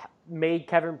kind of made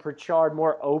Kevin Pritchard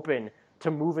more open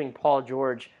to moving Paul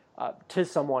George to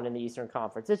someone in the Eastern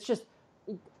Conference? It's just,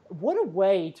 what a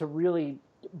way to really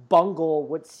bungle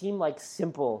what seemed like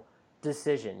simple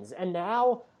decisions. And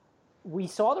now we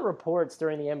saw the reports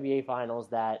during the NBA Finals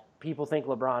that people think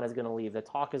LeBron is going to leave. The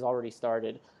talk has already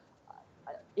started.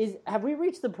 Have we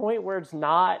reached the point where it's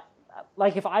not,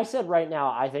 like, if I said right now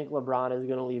I think LeBron is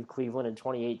going to leave Cleveland in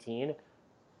 2018,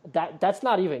 that's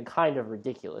not even kind of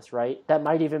ridiculous, right? That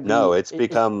might even be... No, it's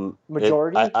become...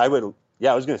 majority? I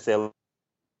was going to say a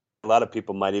lot of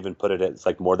people might even put it as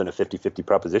like more than a 50-50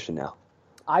 proposition now.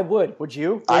 I would. Would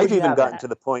you? I've even gotten to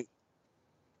the point...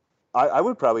 I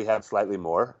would probably have slightly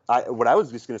more. What I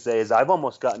was just going to say is I've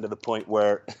almost gotten to the point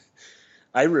where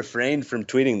I refrained from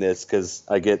tweeting this because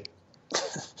I get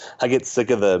sick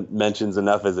of the mentions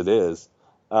enough as it is.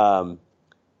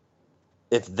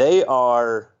 If they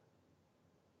are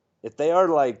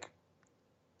like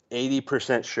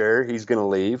 80% sure he's going to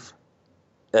leave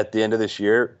at the end of this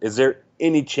year, is there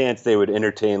any chance they would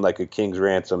entertain like a king's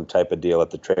ransom type of deal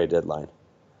at the trade deadline?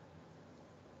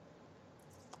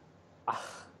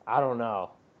 I don't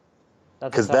know.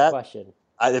 That's a tough question.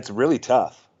 It's really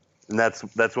tough, and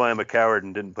that's why I'm a coward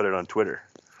and didn't put it on Twitter.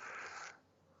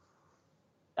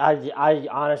 I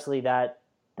honestly, that's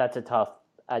a tough.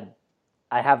 I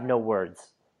have no words.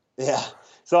 Yeah.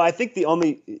 So I think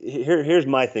here's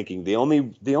my thinking. The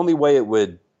only way it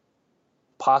would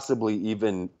possibly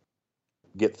even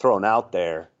get thrown out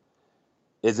there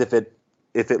is if it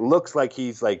looks like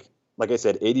he's like I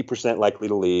said, 80% likely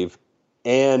to leave,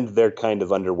 and they're kind of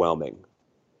underwhelming.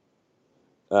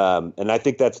 And I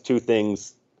think that's two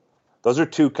things. Those are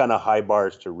two kind of high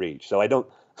bars to reach. So I don't.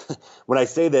 When I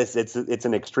say this, it's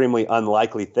an extremely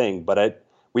unlikely thing, but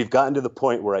we've gotten to the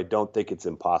point where I don't think it's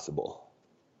impossible.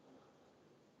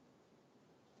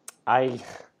 I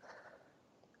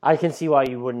can see why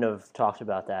you wouldn't have talked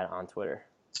about that on Twitter.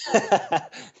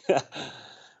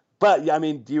 But I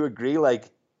mean, do you agree? Like,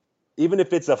 even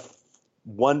if it's a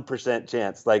 1%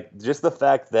 chance, like just the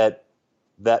fact that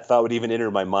thought would even enter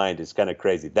my mind is kind of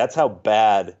crazy. That's how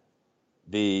bad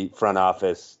the front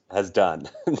office has done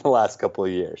in the last couple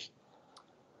of years.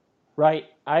 Right.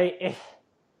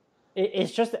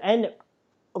 It's just, and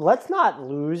let's not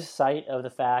lose sight of the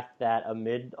fact that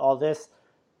amid all this,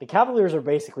 the Cavaliers are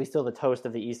basically still the toast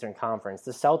of the Eastern Conference.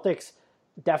 The Celtics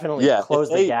definitely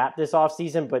closed the gap this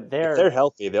offseason, but if they're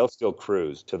healthy, they'll still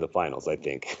cruise to the finals, I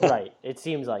think. Right. It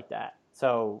seems like that.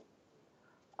 So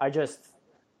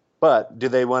But do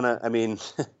they want to, I mean,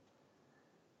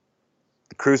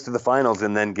 cruise to the finals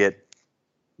and then get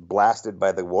blasted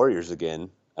by the Warriors again?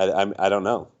 I don't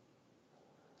know.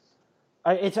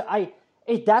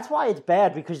 That's why it's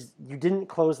bad, because you didn't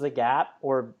close the gap,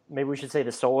 or maybe we should say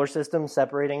the solar system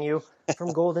separating you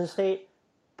from Golden State.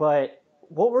 But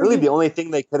what were the only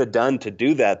thing they could have done to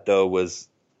do that, though, was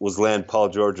land Paul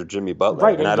George or Jimmy Butler.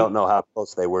 Right, and I don't know how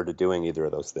close they were to doing either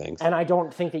of those things. And I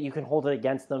don't think that you can hold it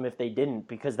against them if they didn't,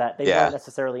 because they weren't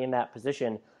necessarily in that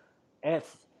position.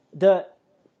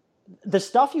 the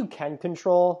stuff you can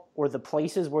control, or the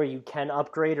places where you can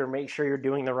upgrade or make sure you're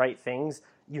doing the right things,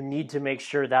 you need to make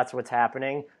sure that's what's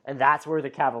happening, and that's where the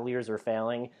Cavaliers are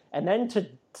failing. And then to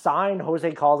sign Jose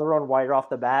Calderon right off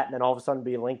the bat and then all of a sudden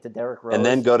be linked to Derrick Rose. And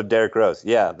then go to Derrick Rose.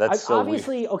 Yeah, that's so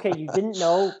obviously, weird. Okay, you didn't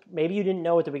know. Maybe you didn't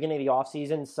know at the beginning of the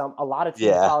offseason. A lot of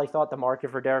teams probably thought the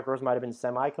market for Derrick Rose might have been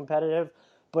semi-competitive,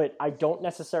 but I don't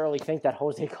necessarily think that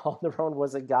Jose Calderon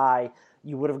was a guy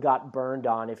you would have got burned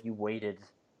on if you waited.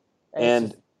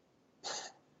 And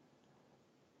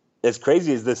as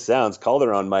crazy as this sounds,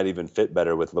 Calderon might even fit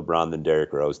better with LeBron than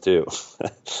Derrick Rose too.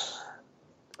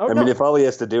 I mean, if all he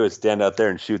has to do is stand out there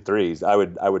and shoot threes, I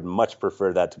would much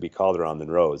prefer that to be Calderon than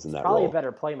Rose in that probably role. A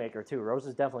better playmaker too. Rose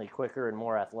is definitely quicker and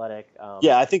more athletic.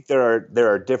 Yeah, I think there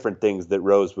are different things that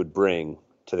Rose would bring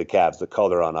to the Cavs that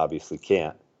Calderon obviously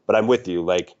can't. But I'm with you,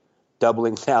 like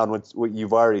doubling down what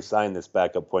you've already signed this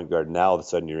backup point guard. Now all of a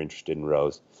sudden you're interested in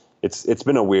Rose. It's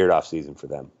been a weird offseason for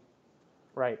them.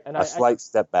 Right. And a slight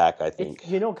step back, I think.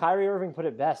 Kyrie Irving put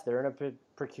it best. They're in a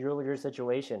peculiar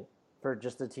situation for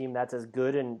just a team that's as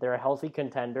good, and they're a healthy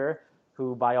contender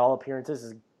who, by all appearances,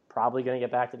 is probably going to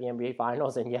get back to the NBA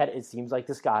Finals, and yet it seems like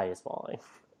the sky is falling.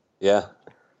 Yeah.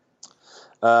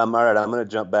 All right, I'm going to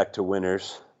jump back to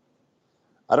winners.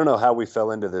 I don't know how we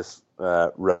fell into this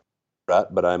rut,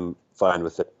 but I'm fine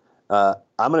with it. I'm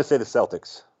going to say the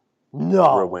Celtics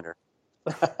were a winner.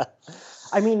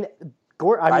 I mean,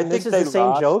 this is the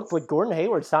same joke, but Gordon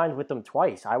Hayward signed with them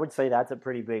twice. I would say that's a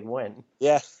pretty big win.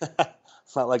 Yeah,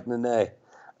 it's not like Nene.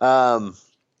 I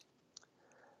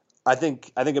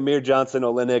think Amir Johnson,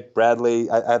 Olynyk, Bradley,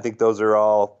 I think those are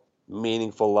all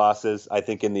meaningful losses. I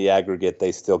think in the aggregate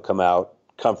they still come out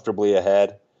comfortably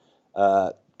ahead.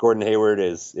 Gordon Hayward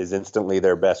is instantly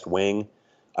their best wing.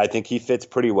 I think he fits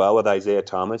pretty well with Isaiah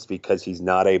Thomas because he's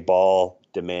not a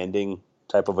ball-demanding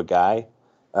type of a guy.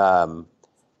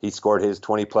 He scored his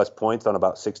 20-plus points on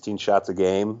about 16 shots a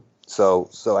game. So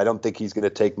I don't think he's going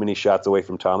to take many shots away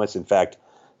from Thomas. In fact,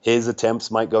 his attempts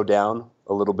might go down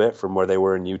a little bit from where they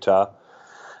were in Utah.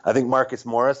 I think Marcus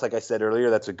Morris, like I said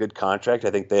earlier, that's a good contract. I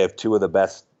think they have two of the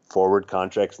best forward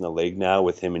contracts in the league now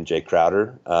with him and Jay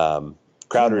Crowder.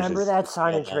 Remember that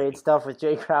sign and trade stuff with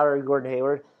Jay Crowder and Gordon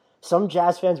Hayward? Some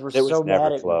Jazz fans were so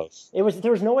mad at close. There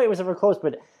was no way it was ever close,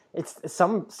 but it's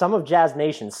some of Jazz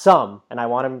Nation, and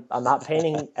I'm not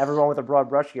painting everyone with a broad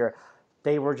brush here.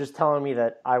 They were just telling me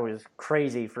that I was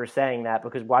crazy for saying that,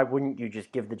 because why wouldn't you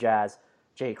just give the Jazz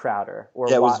Jay Crowder?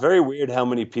 It was very weird how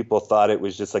many people thought it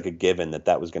was just like a given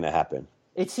that was going to happen.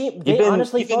 It seemed they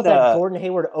honestly thought that Gordon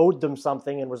Hayward owed them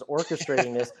something and was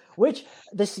orchestrating this. Which,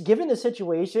 given the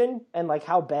situation and like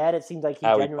how bad it seemed like he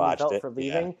genuinely felt for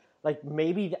leaving, like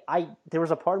maybe there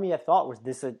was a part of me that thought, was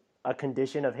this a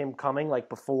condition of him coming, like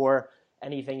before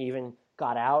anything even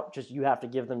got out? Just you have to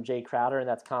give them Jay Crowder and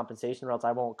that's compensation, or else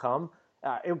I won't come.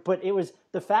 But it was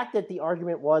the fact that the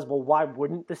argument was, well, why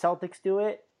wouldn't the Celtics do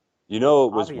it? You know,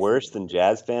 it was obviously worse than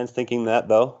Jazz fans thinking that,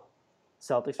 though.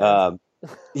 Celtics fans.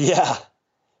 Yeah.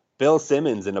 Bill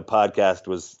Simmons in a podcast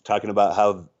was talking about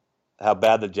how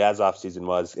bad the Jazz offseason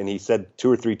was, and he said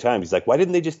 2 or 3 times, he's like, why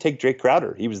didn't they just take Jay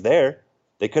Crowder? He was there.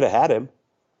 They could have had him.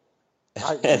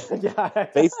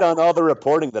 Based on all the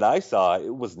reporting that I saw,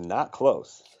 it was not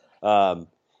close. And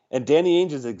Danny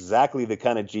Ainge is exactly the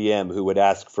kind of GM who would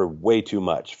ask for way too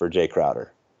much for Jay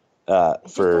Crowder,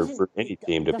 for any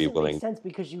team to be willing. It doesn't make sense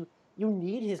because you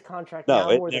need his contract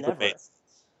now more than ever.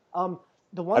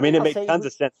 It made tons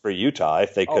of sense for Utah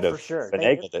if they could have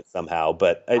finagled it somehow,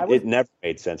 but it never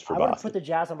made sense for Boston. I would put the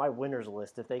Jazz on my winners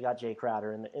list if they got Jay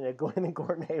Crowder in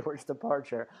Gordon Hayward's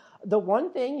departure. The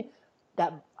one thing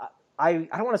that I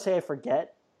don't want to say I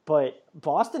forget, but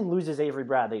Boston loses Avery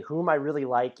Bradley, whom I really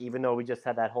like, even though we just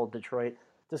had that whole Detroit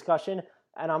discussion.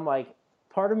 And I'm like,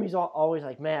 part of me is always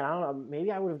like, man, I don't know,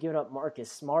 maybe I would have given up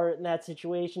Marcus Smart in that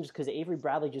situation just because Avery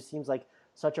Bradley just seems like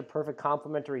such a perfect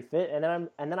complementary fit. And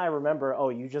then I remember,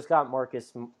 you just got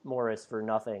Marcus Morris for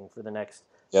nothing for the next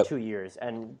 2 years.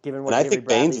 And given what I think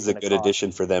Baines is a good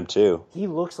addition for them too. He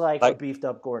looks like a beefed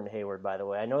up Gordon Hayward, by the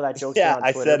way. I know that joke's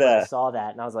on Twitter, but I saw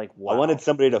that and I was like, wow. I wanted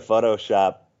somebody to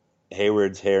Photoshop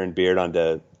Hayward's hair and beard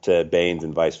onto Baines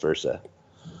and vice versa.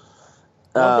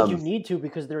 I don't think you need to,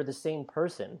 because they're the same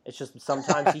person. It's just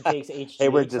sometimes he takes HGH.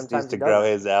 Hayward just needs to grow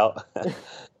his out.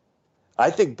 I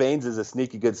think Baines is a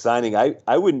sneaky good signing.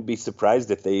 I wouldn't be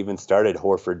surprised if they even started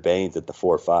Horford Baines at the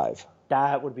 4-5.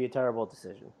 That would be a terrible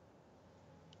decision.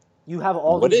 You have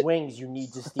all these wings you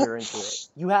need to steer into it.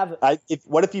 You have.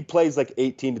 What if he plays like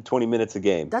 18 to 20 minutes a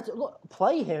game?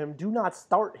 Play him. Do not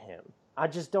start him. I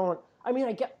just don't. I mean,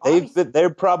 I get. Their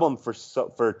problem for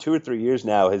 2 or 3 years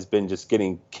now has been just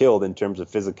getting killed in terms of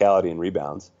physicality and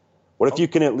rebounds. What if you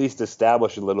can at least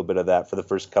establish a little bit of that for the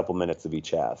first couple minutes of each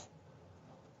half?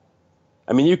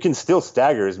 I mean, you can still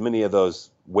stagger as many of those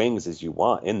wings as you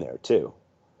want in there too.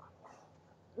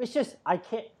 It's just I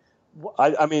can't.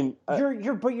 I mean,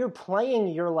 you're playing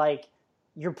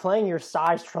your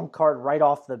size trump card right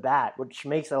off the bat, which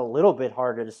makes it a little bit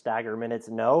harder to stagger minutes.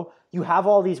 No, you have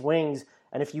all these wings,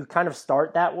 and if you kind of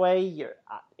start that way,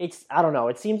 I don't know.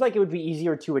 It seems like it would be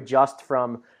easier to adjust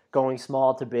from going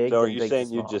small to big. So are you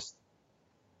saying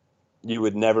you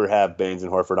would never have Baines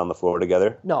and Horford on the floor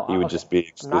together? No, he would just be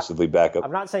exclusively backup.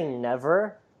 I'm not saying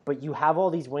never, but you have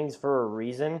all these wings for a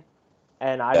reason,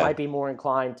 and I might be more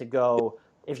inclined to go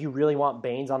if you really want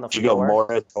Baines on the floor. You go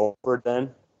Morris Horford then?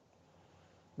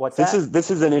 What's that? This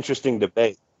is an interesting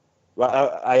debate.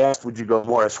 Well, I asked, would you go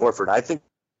Morris Horford? I think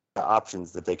the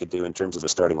options that they could do in terms of a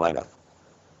starting lineup.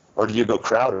 Or do you go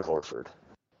Crowder Horford?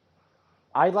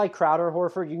 I like Crowder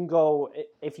Horford. You can go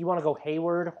if you want to go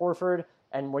Hayward Horford,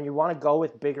 and when you want to go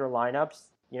with bigger lineups,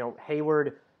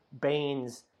 Hayward,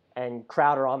 Baines, and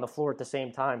Crowder on the floor at the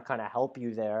same time kind of help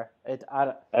you there.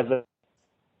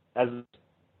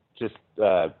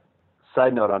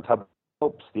 Side note on top, I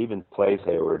hope Stevens plays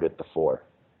Hayward at the 4,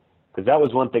 because that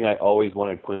was one thing I always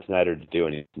wanted Quinn Snyder to do,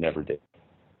 and he never did.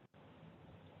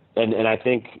 And I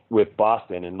think with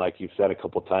Boston, and like you've said a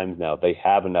couple times now, they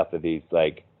have enough of these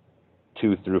like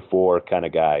 2 through 4 kind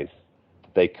of guys.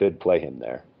 They could play him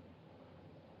there.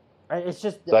 It's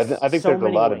just so I think there's a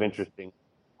lot of interesting.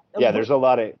 Yeah, there's a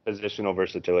lot of positional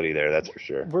versatility there. That's for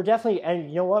sure. We're definitely, and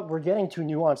you know what? We're getting too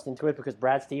nuanced into it because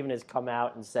Brad Stevens has come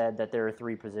out and said that there are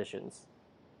 3 positions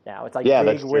now. It's like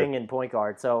big wing and point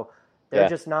guard. So they're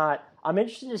just not. I'm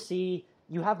interested to see.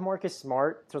 You have Marcus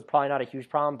Smart, so it's probably not a huge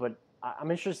problem, but I'm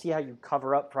interested to see how you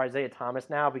cover up for Isaiah Thomas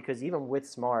now, because even with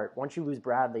Smart, once you lose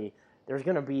Bradley, there's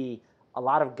going to be a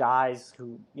lot of guys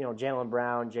who, Jaylen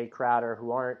Brown, Jay Crowder,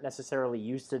 who aren't necessarily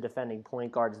used to defending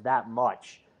point guards that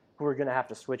much, who are going to have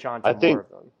to switch on to more of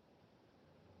them.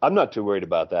 I'm not too worried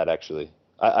about that, actually.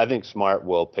 I think Smart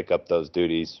will pick up those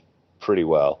duties pretty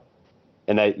well.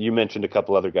 And you mentioned a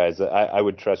couple other guys. I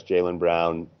would trust Jaylen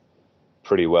Brown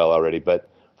pretty well already, but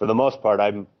for the most part,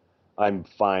 I'm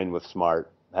fine with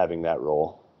Smart having that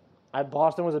role.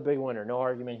 Boston was a big winner, no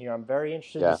argument here. I'm very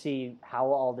interested to see how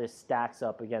all this stacks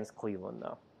up against Cleveland,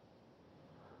 though.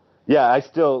 Yeah, I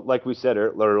still, like I said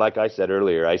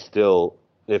earlier,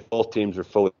 if both teams are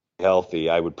fully healthy,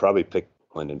 I would probably pick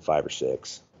Cleveland in 5 or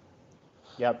 6.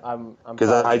 Yep, because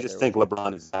I just think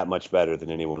LeBron is that much better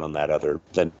than anyone on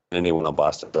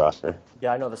Boston's roster.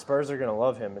 Yeah, I know the Spurs are going to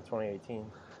love him in 2018.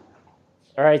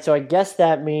 All right, so I guess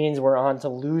that means we're on to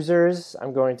losers.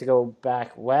 I'm going to go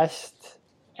back west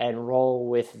and roll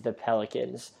with the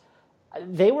Pelicans.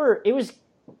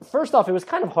 First off, it was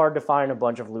kind of hard to find a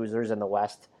bunch of losers in the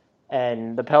West,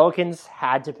 and the Pelicans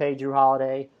had to pay Jrue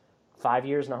Holiday. 5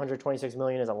 years and $126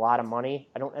 million is a lot of money.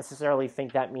 I don't necessarily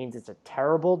think that means it's a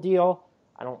terrible deal.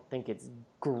 I don't think it's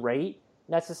great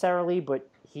necessarily, but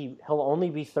he'll only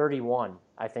be 31,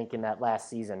 I think, in that last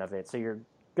season of it. So you're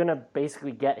going to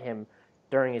basically get him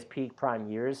during his peak prime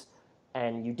years,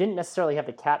 and you didn't necessarily have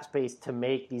the cap space to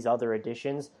make these other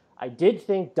additions. I did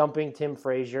think dumping Tim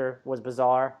Frazier was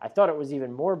bizarre. I thought it was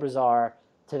even more bizarre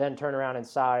to then turn around and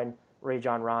sign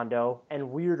Rajon Rondo,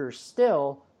 and weirder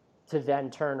still to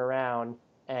then turn around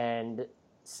and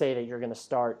say that you're going to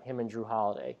start him and Jrue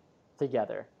Holiday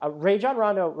together. Rajon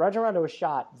Rondo has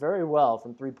shot very well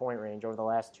from three-point range over the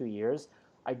last 2 years.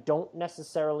 I don't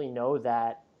necessarily know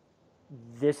that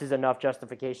this is enough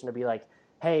justification to be like,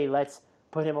 hey, let's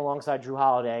put him alongside Jrue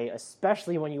Holiday,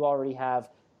 especially when you already have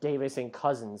Davis and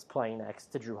Cousins playing next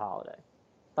to Jrue Holiday.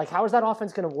 Like, how is that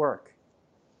offense going to work?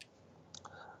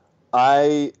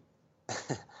 I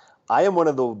am one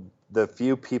of the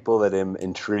few people that am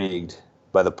intrigued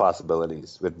by the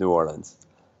possibilities with New Orleans.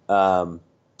 I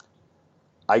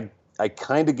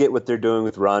kind of get what they're doing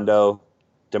with Rondo.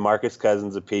 DeMarcus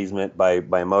Cousins' appeasement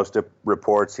by most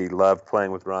reports. He loved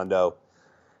playing with Rondo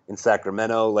in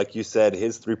Sacramento. Like you said,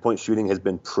 his three-point shooting has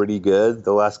been pretty good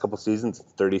the last couple seasons,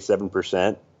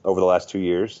 37% over the last 2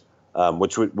 years,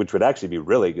 which would actually be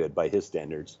really good by his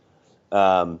standards.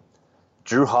 Jrue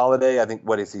Holiday, I think,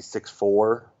 what is he,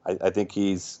 6'4"? I think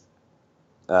he's,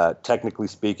 technically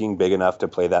speaking, big enough to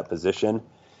play that position.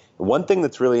 One thing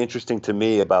that's really interesting to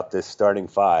me about this starting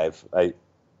five,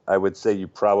 I would say you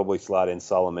probably slot in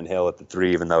Solomon Hill at the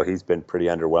 3, even though he's been pretty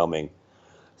underwhelming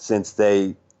since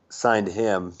they signed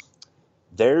him.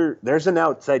 There's an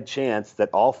outside chance that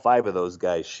all 5 of those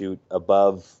guys shoot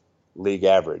above league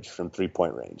average from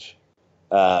three-point range.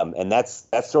 And that's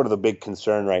sort of the big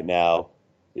concern right now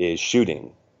is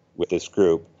shooting with this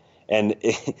group. And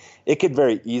it could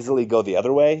very easily go the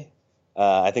other way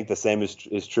I think the same is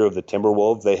true of the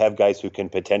Timberwolves. They have guys who can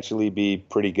potentially be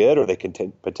pretty good, or they can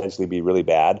potentially be really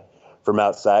bad from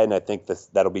outside, and I think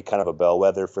that'll be kind of a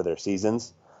bellwether for their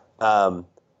seasons. But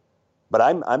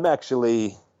I'm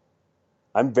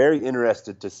very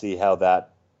interested to see how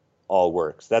that all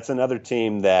works. That's another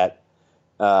team that,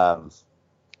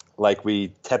 like we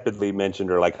tepidly mentioned,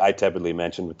 or like I tepidly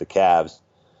mentioned with the Cavs,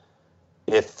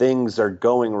 if things are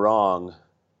going wrong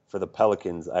for the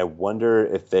Pelicans, I wonder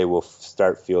if they will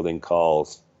start fielding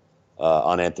calls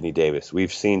on Anthony Davis.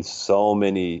 We've seen so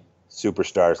many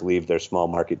superstars leave their small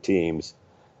market teams.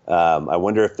 I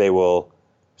wonder if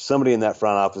somebody in that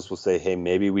front office will say, hey,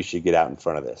 maybe we should get out in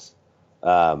front of this.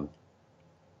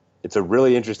 It's a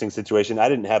really interesting situation. I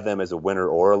didn't have them as a winner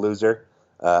or a loser.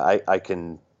 I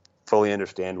can fully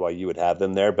understand why you would have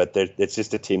them there, but it's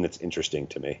just a team that's interesting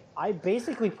to me. I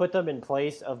basically put them in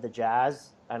place of the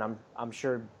Jazz, and I'm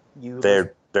sure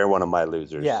they're one of my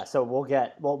losers. Yeah, so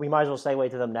we might as well segue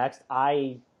to them next.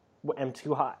 I am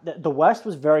too high. The West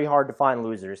was very hard to find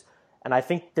losers, and I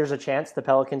think there's a chance the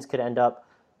Pelicans could end up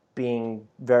being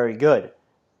very good.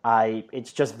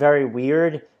 It's just very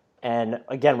weird, and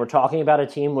again, we're talking about a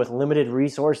team with limited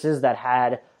resources that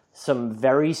had some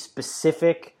very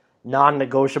specific,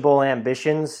 non-negotiable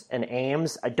ambitions and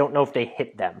aims. I don't know if they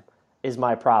hit them, is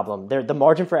my problem. The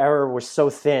margin for error was so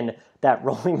thin that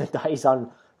rolling the dice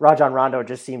on Rajon Rondo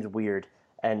just seems weird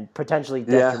and potentially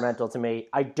detrimental to me.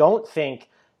 I don't think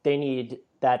the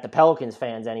Pelicans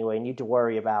fans anyway need to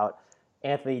worry about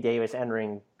Anthony Davis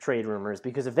entering trade rumors,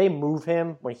 because if they move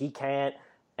him when he can't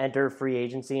enter free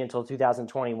agency until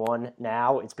 2021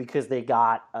 now, it's because they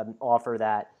got an offer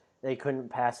that they couldn't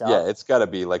pass up. Yeah, it's got to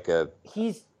be like the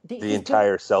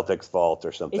entire Celtics fault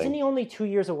or something. Isn't he only 2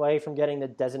 years away from getting the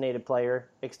designated player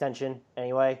extension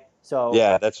anyway? So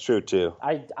yeah, that's true too.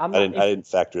 I didn't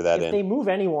factor that in. If they move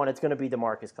anyone, it's going to be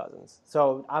DeMarcus Cousins.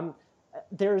 So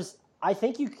I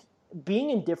think being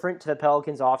indifferent to the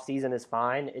Pelicans offseason is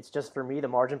fine. It's just, for me, the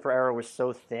margin for error was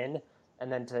so thin,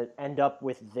 and then to end up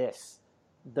with this,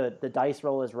 the dice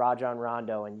roll is Rajon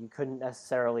Rondo, and you couldn't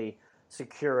necessarily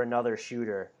secure another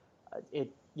shooter.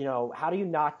 How do you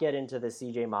not get into the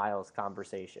CJ Miles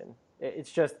conversation?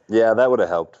 It's just... Yeah, that would have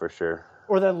helped for sure.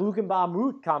 Or the Luke and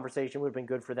Moot conversation would have been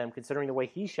good for them, considering the way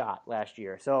he shot last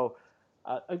year. So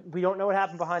we don't know what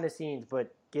happened behind the scenes,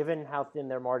 but given how thin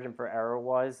their margin for error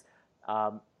was,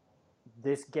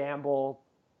 this gamble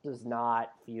does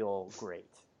not feel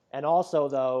great. And also,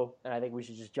 though, and I think we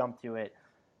should just jump to it,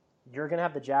 you're going to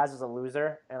have the Jazz as a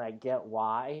loser, and I get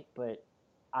why, but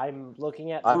I'm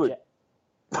looking at I'm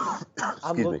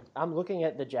looking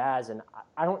at the Jazz, and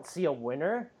I don't see a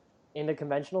winner in the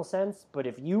conventional sense, but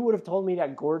if you would have told me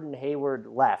that Gordon Hayward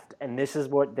left and this is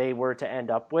what they were to end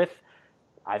up with,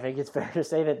 I think it's fair to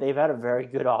say that they've had a very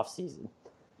good offseason.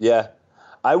 Yeah.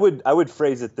 I would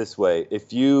phrase it this way.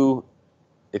 If you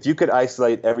could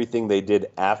isolate everything they did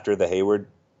after the Hayward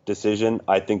decision,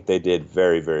 I think they did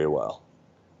very, very well.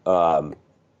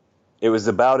 It was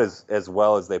about as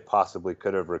well as they possibly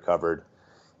could have recovered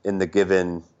in the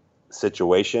given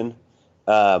situation.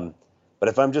 But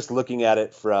if I'm just looking at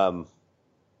it from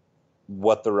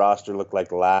what the roster looked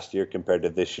like last year compared to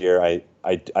this year,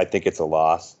 I think it's a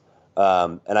loss.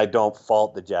 And I don't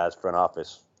fault the Jazz front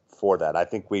office for that. I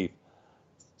think we,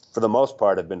 for the most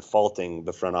part, have been faulting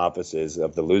the front offices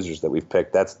of the losers that we've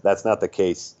picked. That's not the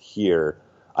case here.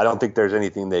 I don't think there's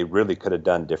anything they really could have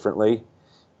done differently.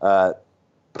 But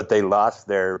they lost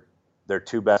their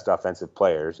two best offensive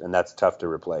players, and that's tough to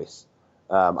replace.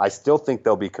 I still think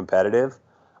they'll be competitive.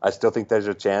 I still think there's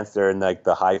a chance they're in like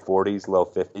the high 40s, low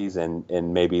 50s,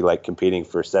 and maybe like competing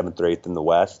for 7th or 8th in the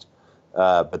West.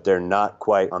 But they're not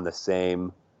quite on the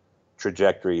same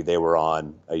trajectory they were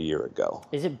on a year ago.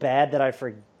 Is it bad that I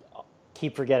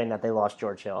keep forgetting that they lost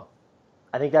George Hill?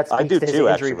 I think that's speaks to his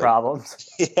injury problems.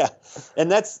 Yeah,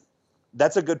 and that's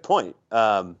a good point.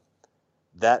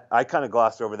 That I kind of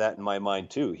glossed over that in my mind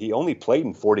too. He only played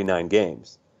in 49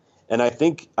 games, and I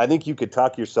think you could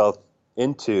talk yourself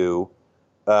into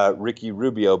Ricky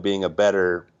Rubio being a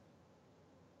better,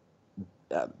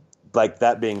 like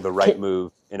that being the right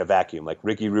move in a vacuum. Like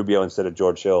Ricky Rubio instead of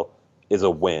George Hill is a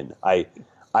win. I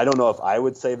don't know if I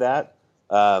would say that,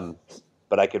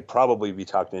 but I could probably be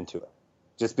talked into it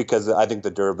just because I think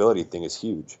the durability thing is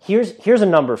huge. Here's a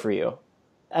number for you.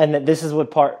 And this is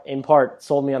what in part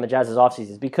sold me on the Jazz's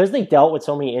offseason. Because they dealt with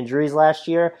so many injuries last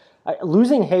year,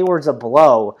 losing Hayward's a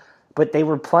blow, but they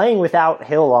were playing without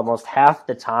Hill almost half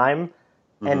the time.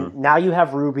 And now you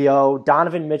have Rubio.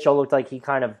 Donovan Mitchell looked like he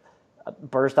kind of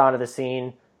burst onto the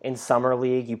scene in Summer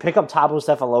League. You pick up Thabo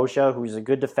Sefolosha, who's a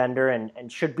good defender and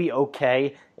should be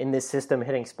okay in this system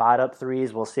hitting spot-up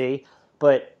threes. We'll see.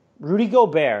 but Rudy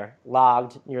Gobert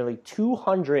logged nearly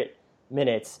 200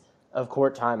 minutes of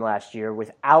court time last year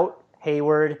without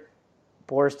Hayward,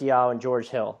 Boris Diaw, and George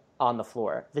Hill on the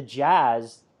floor. The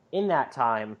Jazz, in that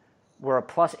time, were a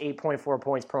plus 8.4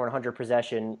 points per 100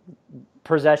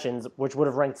 possessions, which would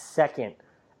have ranked second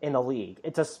in the league.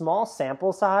 It's a small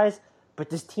sample size,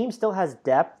 but this team still has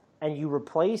depth, and you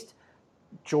replaced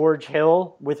George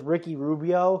Hill with Ricky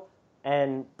Rubio,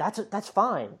 and that's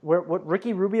fine. What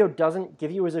Ricky Rubio doesn't give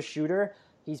you as a shooter,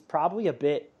 he's probably a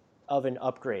bit of an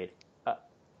upgrade.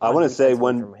 I want to say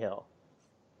from Hill.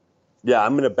 Yeah,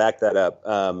 I'm going to back that up.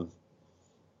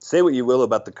 Say what you will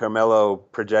about the Carmelo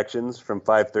projections from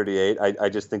 538. I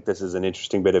just think this is an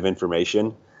interesting bit of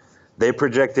information. They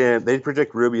project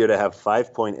Rubio to have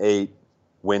 5.8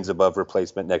 wins above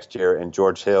replacement next year, and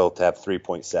George Hill to have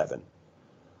 3.7.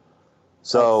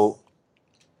 So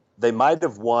they might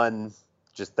have won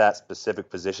just that specific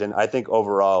position. I think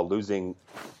overall losing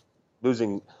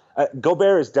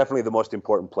Gobert is definitely the most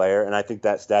important player, and I think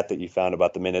that stat that you found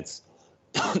about the minutes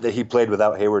that he played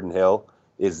without Hayward and Hill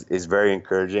is very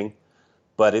encouraging.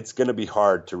 But it's going to be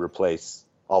hard to replace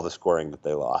all the scoring that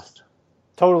they lost.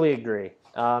 Totally agree.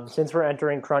 Since we're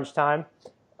entering crunch time,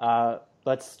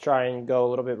 let's try and go a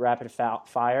little bit rapid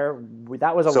fire.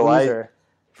 That was a loser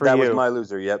for you. That was my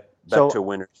loser, yep. Back to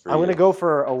winners for you. I'm going to go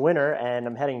for a winner, and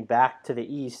I'm heading back to the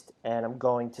East, and I'm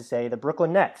going to say the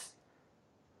Brooklyn Nets.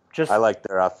 I liked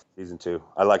their off-season too.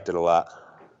 I liked it a lot.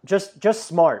 Just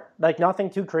smart. Like,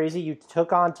 nothing too crazy. You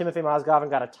took on Timothy Mozgov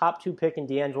and got a top 2 pick in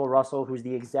D'Angelo Russell, who's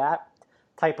the exact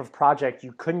type of project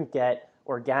you couldn't get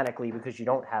organically because you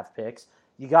don't have picks.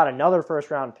 You got another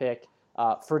first-round pick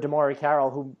for DeMar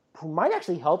Carroll, who might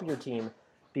actually help your team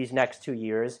these next 2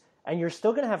 years, and you're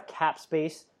still going to have cap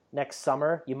space next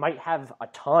summer. You might have a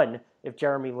ton if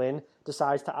Jeremy Lin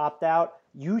decides to opt out.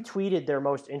 You tweeted their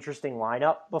most interesting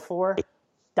lineup before.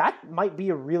 That might be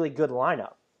a really good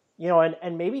lineup.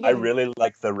 And maybe... I really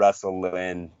like the Russell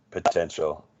Lin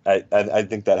potential. I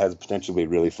think that has potential to be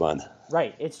really fun.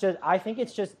 Right. I think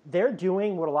it's just they're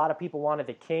doing what a lot of people wanted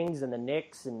the Kings and the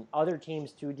Knicks and other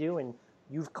teams to do, and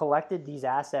you've collected these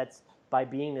assets by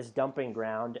being this dumping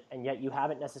ground, and yet you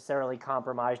haven't necessarily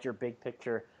compromised your big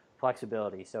picture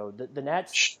flexibility. So the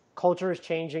Nets culture is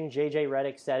changing. JJ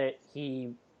Redick said it.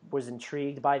 He was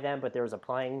intrigued by them, but there was a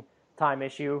playing time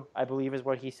issue, I believe is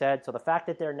what he said. So the fact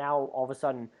that they're now all of a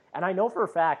sudden, and I know for a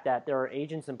fact that there are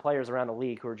agents and players around the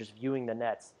league who are just viewing the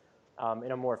Nets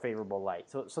in a more favorable light.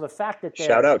 So the fact that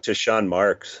shout out to Sean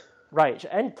Marks, right,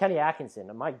 and Kenny Atkinson.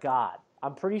 Oh my God,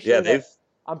 I'm pretty sure.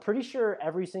 I'm pretty sure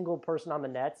every single person on the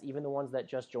Nets, even the ones that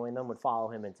just joined them, would follow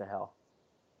him into hell.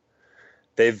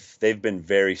 They've been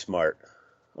very smart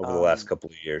over the last couple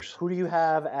of years. Who do you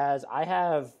have as? I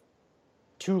have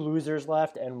 2 losers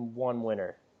left and 1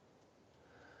 winner.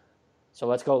 So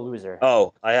let's go loser.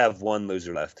 Oh, I have 1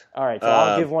 loser left. All right, so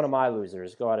I'll give one of my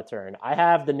losers. Go out of turn. I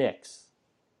have the Knicks.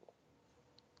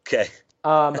 Okay.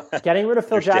 Getting rid of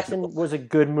Phil Jackson was a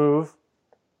good move,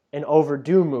 an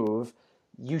overdue move.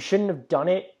 You shouldn't have done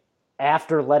it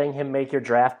after letting him make your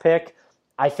draft pick.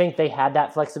 I think they had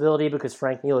that flexibility because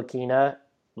Frank Ntilikina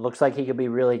looks like he could be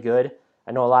really good.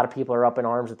 I know a lot of people are up in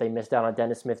arms that they missed out on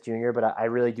Dennis Smith Jr., but I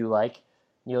really do like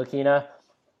Ntilikina.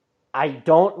 I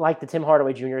don't like the Tim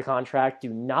Hardaway Jr. contract. Do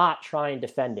not try and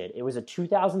defend it. It was a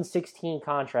 2016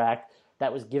 contract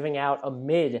that was giving out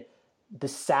amid the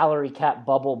salary cap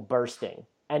bubble bursting,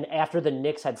 and after the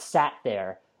Knicks had sat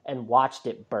there and watched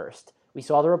it burst. We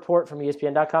saw the report from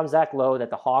ESPN.com, Zach Lowe, that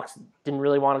the Hawks didn't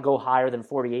really want to go higher than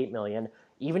 $48 million.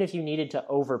 Even if you needed to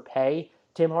overpay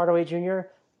Tim Hardaway Jr.,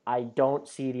 I don't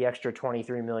see the extra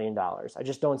 $23 million. I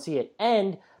just don't see it.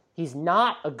 And he's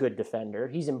not a good defender.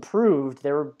 He's improved.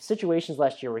 There were situations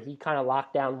last year where he kind of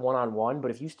locked down one-on-one, but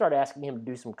if you start asking him to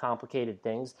do some complicated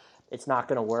things, it's not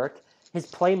going to work. His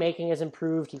playmaking has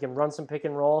improved. He can run some pick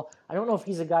and roll. I don't know if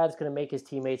he's a guy that's going to make his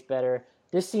teammates better.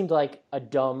 This seemed like a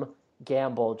dumb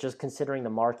gamble just considering the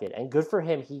market. And good for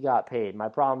him, he got paid. My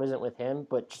problem isn't with him,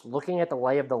 but just looking at the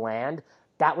lay of the land,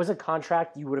 that was a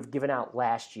contract you would have given out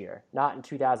last year, not in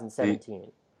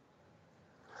 2017.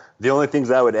 The only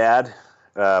things I would add,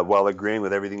 while agreeing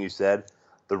with everything you said,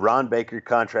 the Ron Baker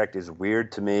contract is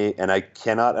weird to me, and I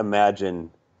cannot imagine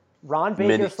Ron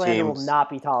Baker slander will not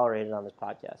be tolerated on this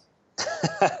podcast.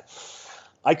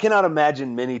 I cannot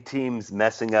imagine many teams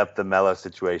messing up the Melo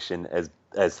situation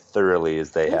as thoroughly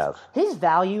as they have. His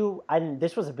value, and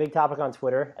this was a big topic on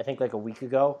Twitter, I think like a week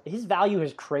ago, his value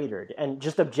has cratered, and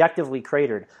just objectively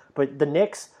cratered. But the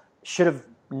Knicks should have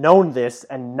known this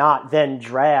and not then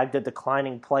dragged a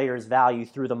declining player's value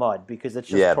through the mud, because it's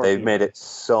just torpedo. They've made it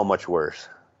so much worse.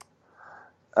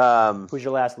 Who's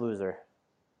your last loser?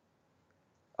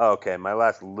 Okay, my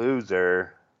last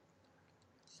loser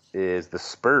is the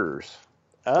Spurs.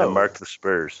 I Oh, marked the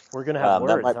Spurs. we're gonna have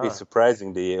words, That might be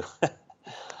surprising to you.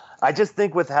 I just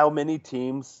think with how many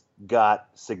teams got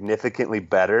significantly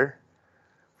better,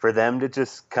 for them to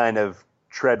just kind of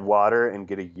tread water and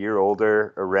get a year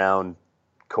older around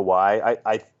Kawhi,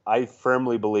 I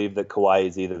firmly believe that Kawhi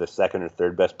is either the second or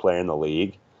third best player in the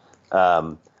league.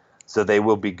 So they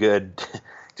will be good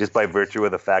just by virtue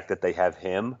of the fact that they have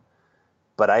him.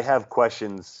 But I have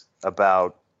questions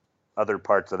about other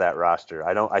parts of that roster.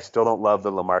 I still don't love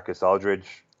the LaMarcus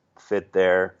Aldridge fit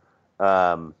there.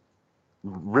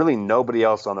 Really nobody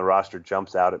else on the roster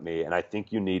jumps out at me, and I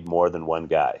think you need more than one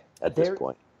guy at this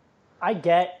point.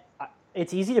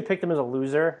 It's easy to pick them as a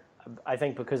loser, I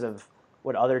think, because of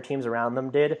what other teams around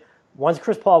them did. Once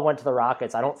Chris Paul went to the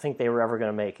Rockets, I don't think they were ever going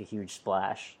to make a huge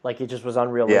splash. Like, it just was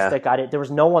unrealistic. Yeah. There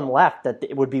was no one left that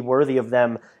it would be worthy of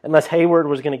them unless Hayward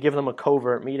was going to give them a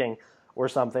covert meeting or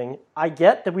something. I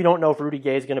get that we don't know if Rudy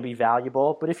Gay is going to be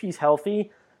valuable, but if he's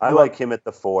healthy... I like him at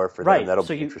the 4 for them. That'll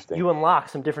be interesting. You unlock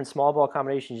some different small ball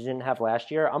combinations you didn't have last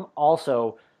year. I'm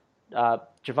also...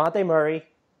 Javonte Murray,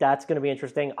 that's going to be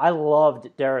interesting. I loved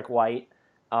Derek White.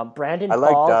 Brandon Paul.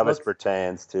 I like Davis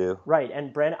Bertans too. Right,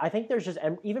 and I think there's just,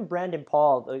 and even Brandon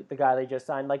Paul, the guy they just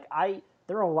signed,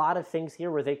 there are a lot of things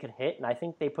here where they could hit, and I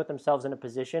think they put themselves in a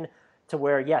position to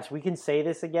where, yes, we can say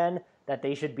this again, that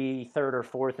they should be third or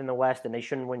fourth in the West and they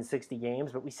shouldn't win 60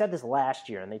 games, but we said this last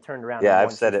year and they turned around. Yeah,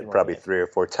 I've said it probably 3 or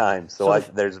 4 times, so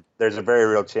there's a very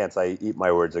real chance I eat my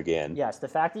words again. Yes, the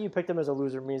fact that you picked them as a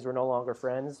loser means we're no longer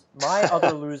friends. My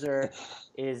other loser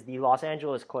is the Los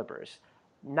Angeles Clippers.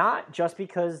 Not just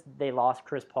because they lost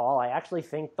Chris Paul. I actually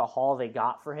think the haul they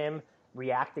got for him,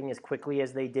 reacting as quickly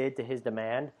as they did to his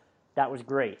demand, that was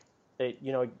great.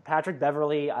 Patrick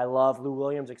Beverley, I love Lou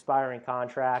Williams' expiring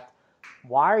contract.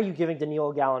 Why are you giving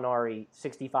Danilo Gallinari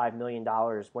 $65 million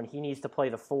when he needs to play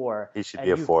the 4? He should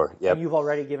be a 4, yep. And you've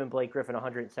already given Blake Griffin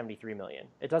 $173 million.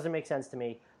 It doesn't make sense to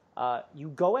me. You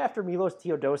go after Milos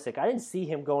Teodosic. I didn't see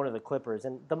him going to the Clippers,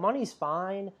 and the money's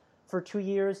fine for 2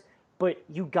 years, but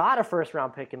you got a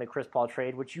first-round pick in the Chris Paul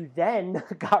trade, which you then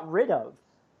got rid of.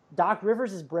 Doc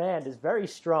Rivers' brand is very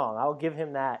strong. I'll give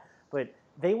him that. But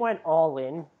they went all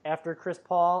in after Chris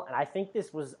Paul, and I think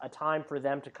this was a time for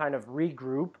them to kind of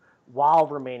regroup while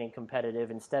remaining competitive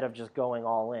instead of just going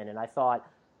all in. And I thought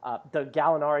the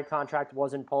Gallinari contract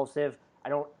was impulsive. I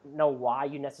don't know why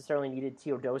you necessarily needed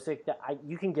Teodosic.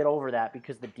 You can get over that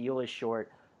because the deal is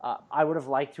short. I would have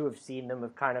liked to have seen them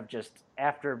have kind of just,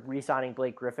 after re-signing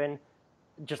Blake Griffin,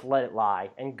 just let it lie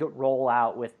and roll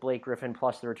out with Blake Griffin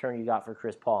plus the return you got for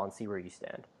Chris Paul and see where you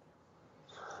stand.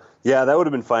 Yeah, that would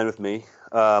have been fine with me.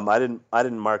 I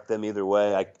didn't mark them either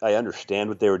way. I understand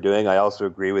what they were doing. I also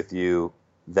agree with you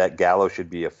that Gallo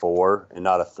should be a 4 and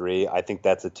not a 3. I think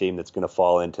that's a team that's going to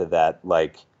fall into that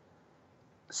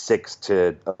 6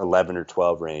 to 11 or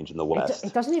 12 range in the West.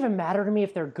 It doesn't even matter to me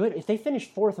if they're good. If they finish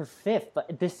 4th or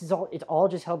 5th, it's all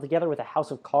just held together with a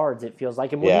house of cards, it feels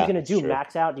like. And what are you going to do,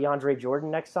 max out DeAndre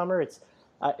Jordan next summer?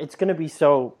 It's going to be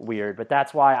so weird. But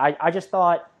that's why I just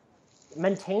thought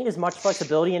maintain as much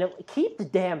flexibility and keep the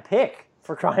damn pick,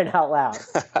 for crying out loud.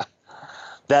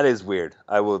 That is weird.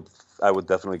 I would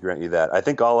definitely grant you that. I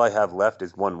think all I have left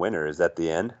is one winner. Is that the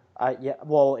end? Yeah.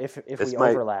 Well, if we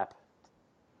overlap.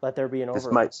 Let there be an overlap.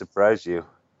 This might surprise you.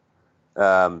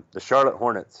 The Charlotte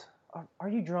Hornets. Are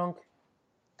you drunk?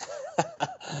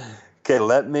 Okay,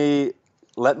 let me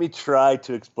try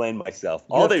to explain myself.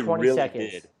 All they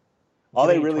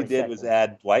really did was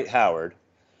add Dwight Howard,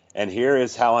 and here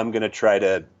is how I'm going to try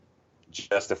to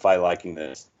justify liking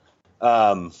this.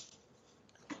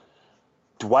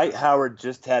 Dwight Howard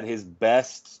just had his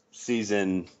best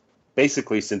season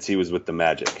basically since he was with the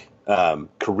Magic.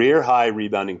 Career high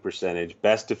rebounding percentage,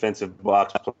 best defensive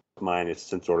box plus minus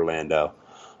since Orlando,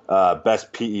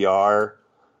 best PER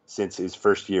since his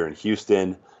first year in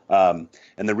Houston. And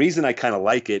the reason I kind of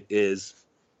like it is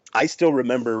I still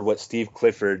remember what Steve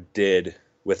Clifford did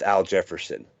with Al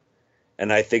Jefferson.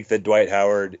 And I think that Dwight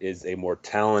Howard is a more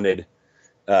talented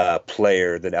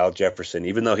player than Al Jefferson,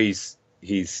 even though he's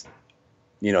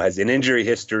has an injury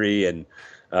history and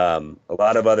a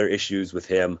lot of other issues with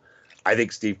him. I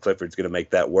think Steve Clifford's going to make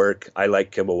that work. I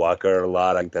like Kemba Walker a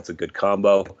lot. I think that's a good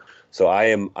combo. So I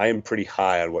am pretty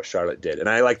high on what Charlotte did. And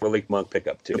I like Malik Monk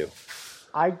pickup too.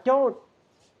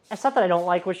 It's not that I don't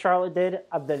like what Charlotte did.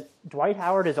 Dwight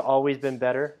Howard has always been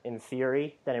better in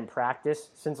theory than in practice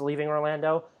since leaving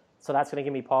Orlando. So that's going to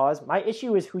give me pause. My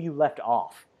issue is who you left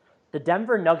off. The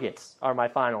Denver Nuggets are my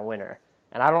final winner.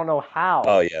 And I don't know how.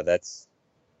 Oh, yeah, that's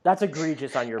That's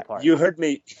egregious on your part. You heard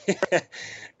me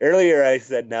earlier. I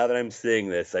said, now that I'm seeing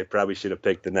this, I probably should have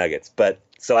picked the Nuggets. But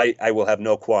so I will have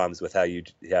no qualms with how you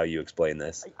explain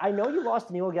this. I know you lost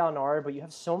Danilo Gallinari, but you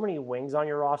have so many wings on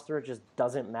your roster, it just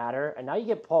doesn't matter. And now you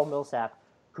get Paul Millsap,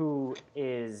 who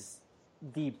is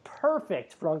the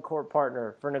perfect front court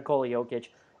partner for Nikola Jokic.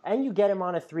 And you get him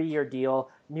on a 3-year deal,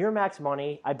 near max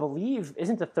money. I believe,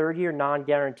 isn't the third year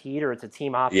non-guaranteed, or it's a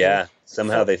team option? Yeah,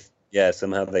 somehow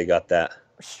they got that.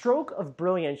 Stroke of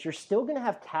brilliance. You're still going to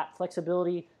have cap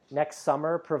flexibility next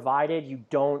summer, provided you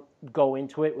don't go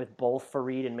into it with both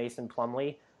Fareed and Mason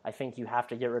Plumlee. I think you have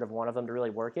to get rid of one of them to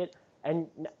really work it. And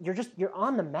you're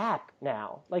on the map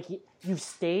now. Like, you've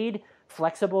stayed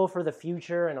flexible for the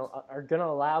future and are going to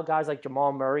allow guys like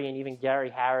Jamal Murray and even Gary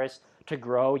Harris to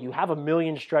grow. You have a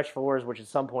million stretch fours, which at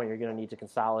some point you're going to need to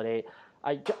consolidate.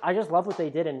 I just love what they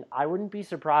did, and I wouldn't be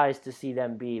surprised to see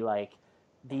them be like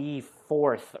the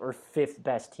 4th or 5th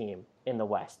best team in the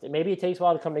West. Maybe it takes a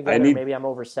while to come together. Maybe I'm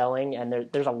overselling, and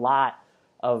there's a lot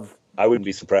of... I wouldn't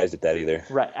be surprised at that either.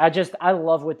 Right. I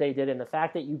love what they did, and the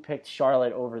fact that you picked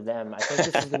Charlotte over them, I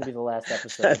think this is going to be the last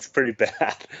episode. That's pretty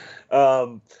bad.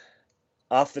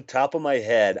 Off the top of my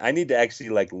head, I need to actually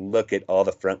look at all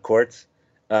the front courts.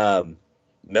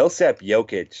 Millsap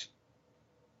Jokic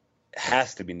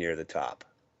has to be near the top.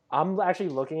 I'm actually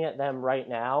looking at them right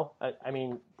now. I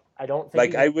mean, I don't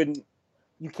think I wouldn't.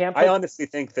 You can't. I honestly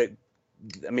think that.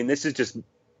 I mean, this is just.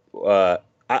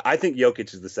 I think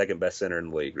Jokic is the second best center in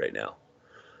the league right now.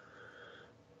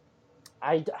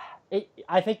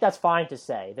 I think that's fine to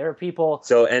say. There are people.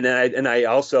 So and I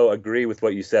also agree with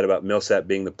what you said about Millsap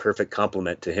being the perfect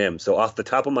complement to him. So off the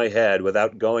top of my head,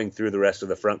 without going through the rest of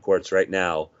the front courts right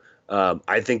now,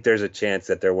 I think there's a chance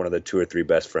that they're one of the 2 or 3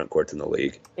 best front courts in the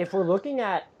league. If we're looking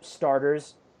at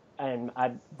starters, and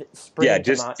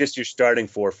just your starting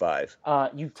 4 or 5.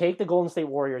 You take the Golden State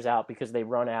Warriors out because they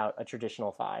run out a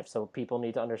traditional 5, so people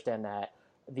need to understand that.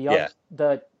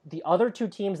 The other 2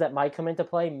 teams that might come into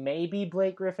play may be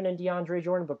Blake Griffin and DeAndre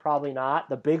Jordan, but probably not.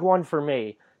 The big one for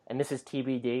me, and this is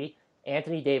TBD,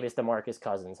 Anthony Davis, DeMarcus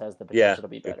Cousins has the potential to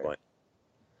be better. Good point.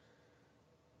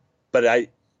 But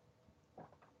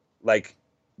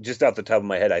just off the top of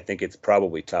my head, I think it's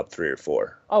probably top 3 or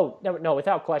 4. Oh, no,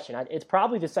 without question. It's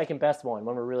probably the second best one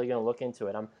when we're really going to look into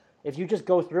it. If you just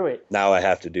go through it. Now I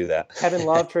have to do that. Kevin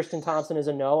Love, Tristan Thompson is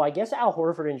a no. I guess Al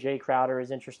Horford and Jay Crowder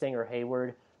is interesting, or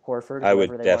Hayward, Horford. I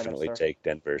would definitely take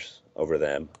Denver's over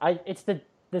them. It's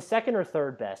the second or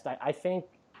third best. I think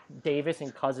Davis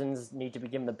and Cousins need to be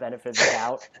given the benefit of the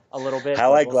doubt a little bit.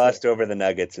 How I glossed over the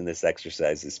Nuggets in this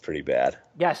exercise is pretty bad.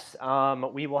 Yes,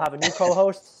 we will have a new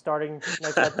co-host starting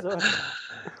next episode.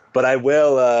 But I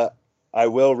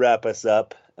will wrap us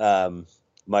up.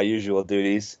 My usual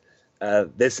duties.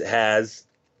 This has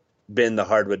been the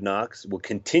Hardwood Knocks. Will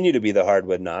continue to be the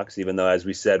Hardwood Knocks, even though, as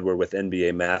we said, we're with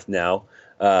NBA Math now.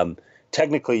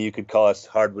 Technically, you could call us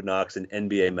Hardwood Knocks an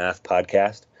NBA Math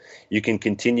podcast. You can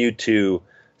continue to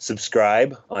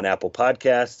subscribe on Apple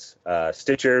Podcasts,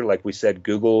 Stitcher. Like we said,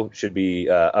 Google should be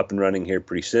up and running here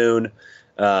pretty soon.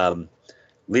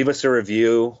 Leave us a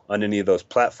review on any of those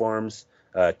platforms.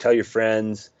 Tell your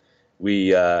friends.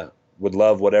 We would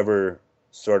love whatever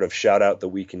sort of shout out that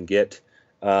we can get.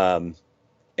 And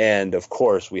of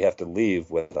course, we have to leave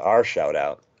with our shout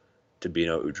out to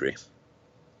Bino Udrih.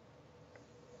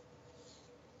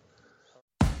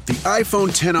 The iPhone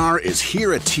XR is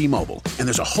here at T-Mobile, and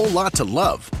there's a whole lot to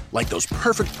love, like those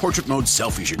perfect portrait mode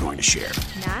selfies you're going to share.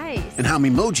 Nice. And how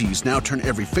Memojis now turn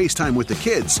every FaceTime with the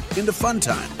kids into fun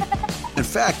time. In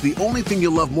fact, the only thing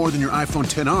you'll love more than your iPhone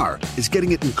XR is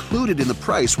getting it included in the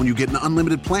price when you get an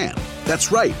unlimited plan.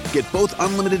 That's right. Get both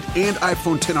unlimited and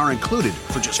iPhone XR included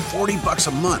for just $40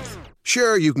 a month.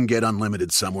 Sure, you can get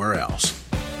unlimited somewhere else.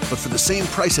 But for the same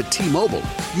price at T-Mobile,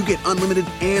 you get unlimited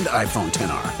and iPhone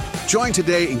XR. Join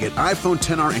today and get iPhone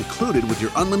XR included with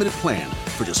your unlimited plan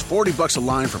for just $40 a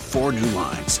line for 4 new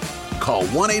lines. Call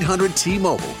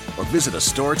 1-800-T-Mobile or visit a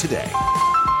store today.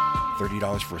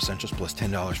 $30 for Essentials plus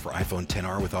 $10 for iPhone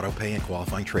XR with autopay and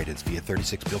qualifying trade-ins via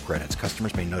 36 bill credits.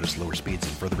 Customers may notice lower speeds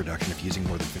and further reduction if using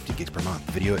more than 50 gigs per month.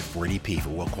 Video at 480p for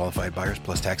well-qualified buyers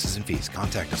plus taxes and fees.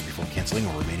 Contact us before canceling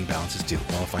or remaining balances due.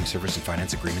 Qualifying service and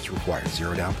finance agreements required.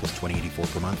 0 down plus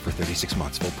 $20.84 per month for 36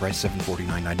 months. Full price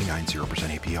 $749.99,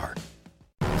 0% APR.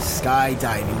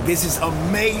 Skydiving. This is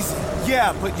amazing.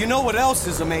 Yeah, but you know what else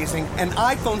is amazing? An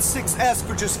iPhone 6S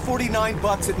for just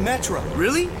 $49 at Metro.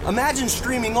 Really? Imagine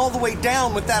streaming all the way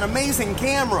down with that amazing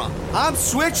camera. I'm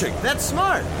switching. That's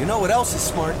smart. You know what else is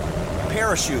smart?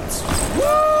 Parachutes.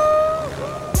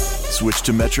 Woo! Switch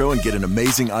to Metro and get an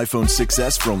amazing iPhone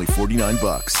 6S for only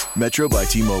 $49. Metro by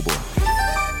T-Mobile.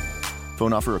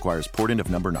 Phone offer requires port-in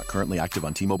of number not currently active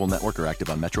on T-Mobile network or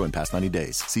active on Metro in past 90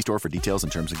 days. See store for details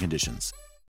and terms and conditions.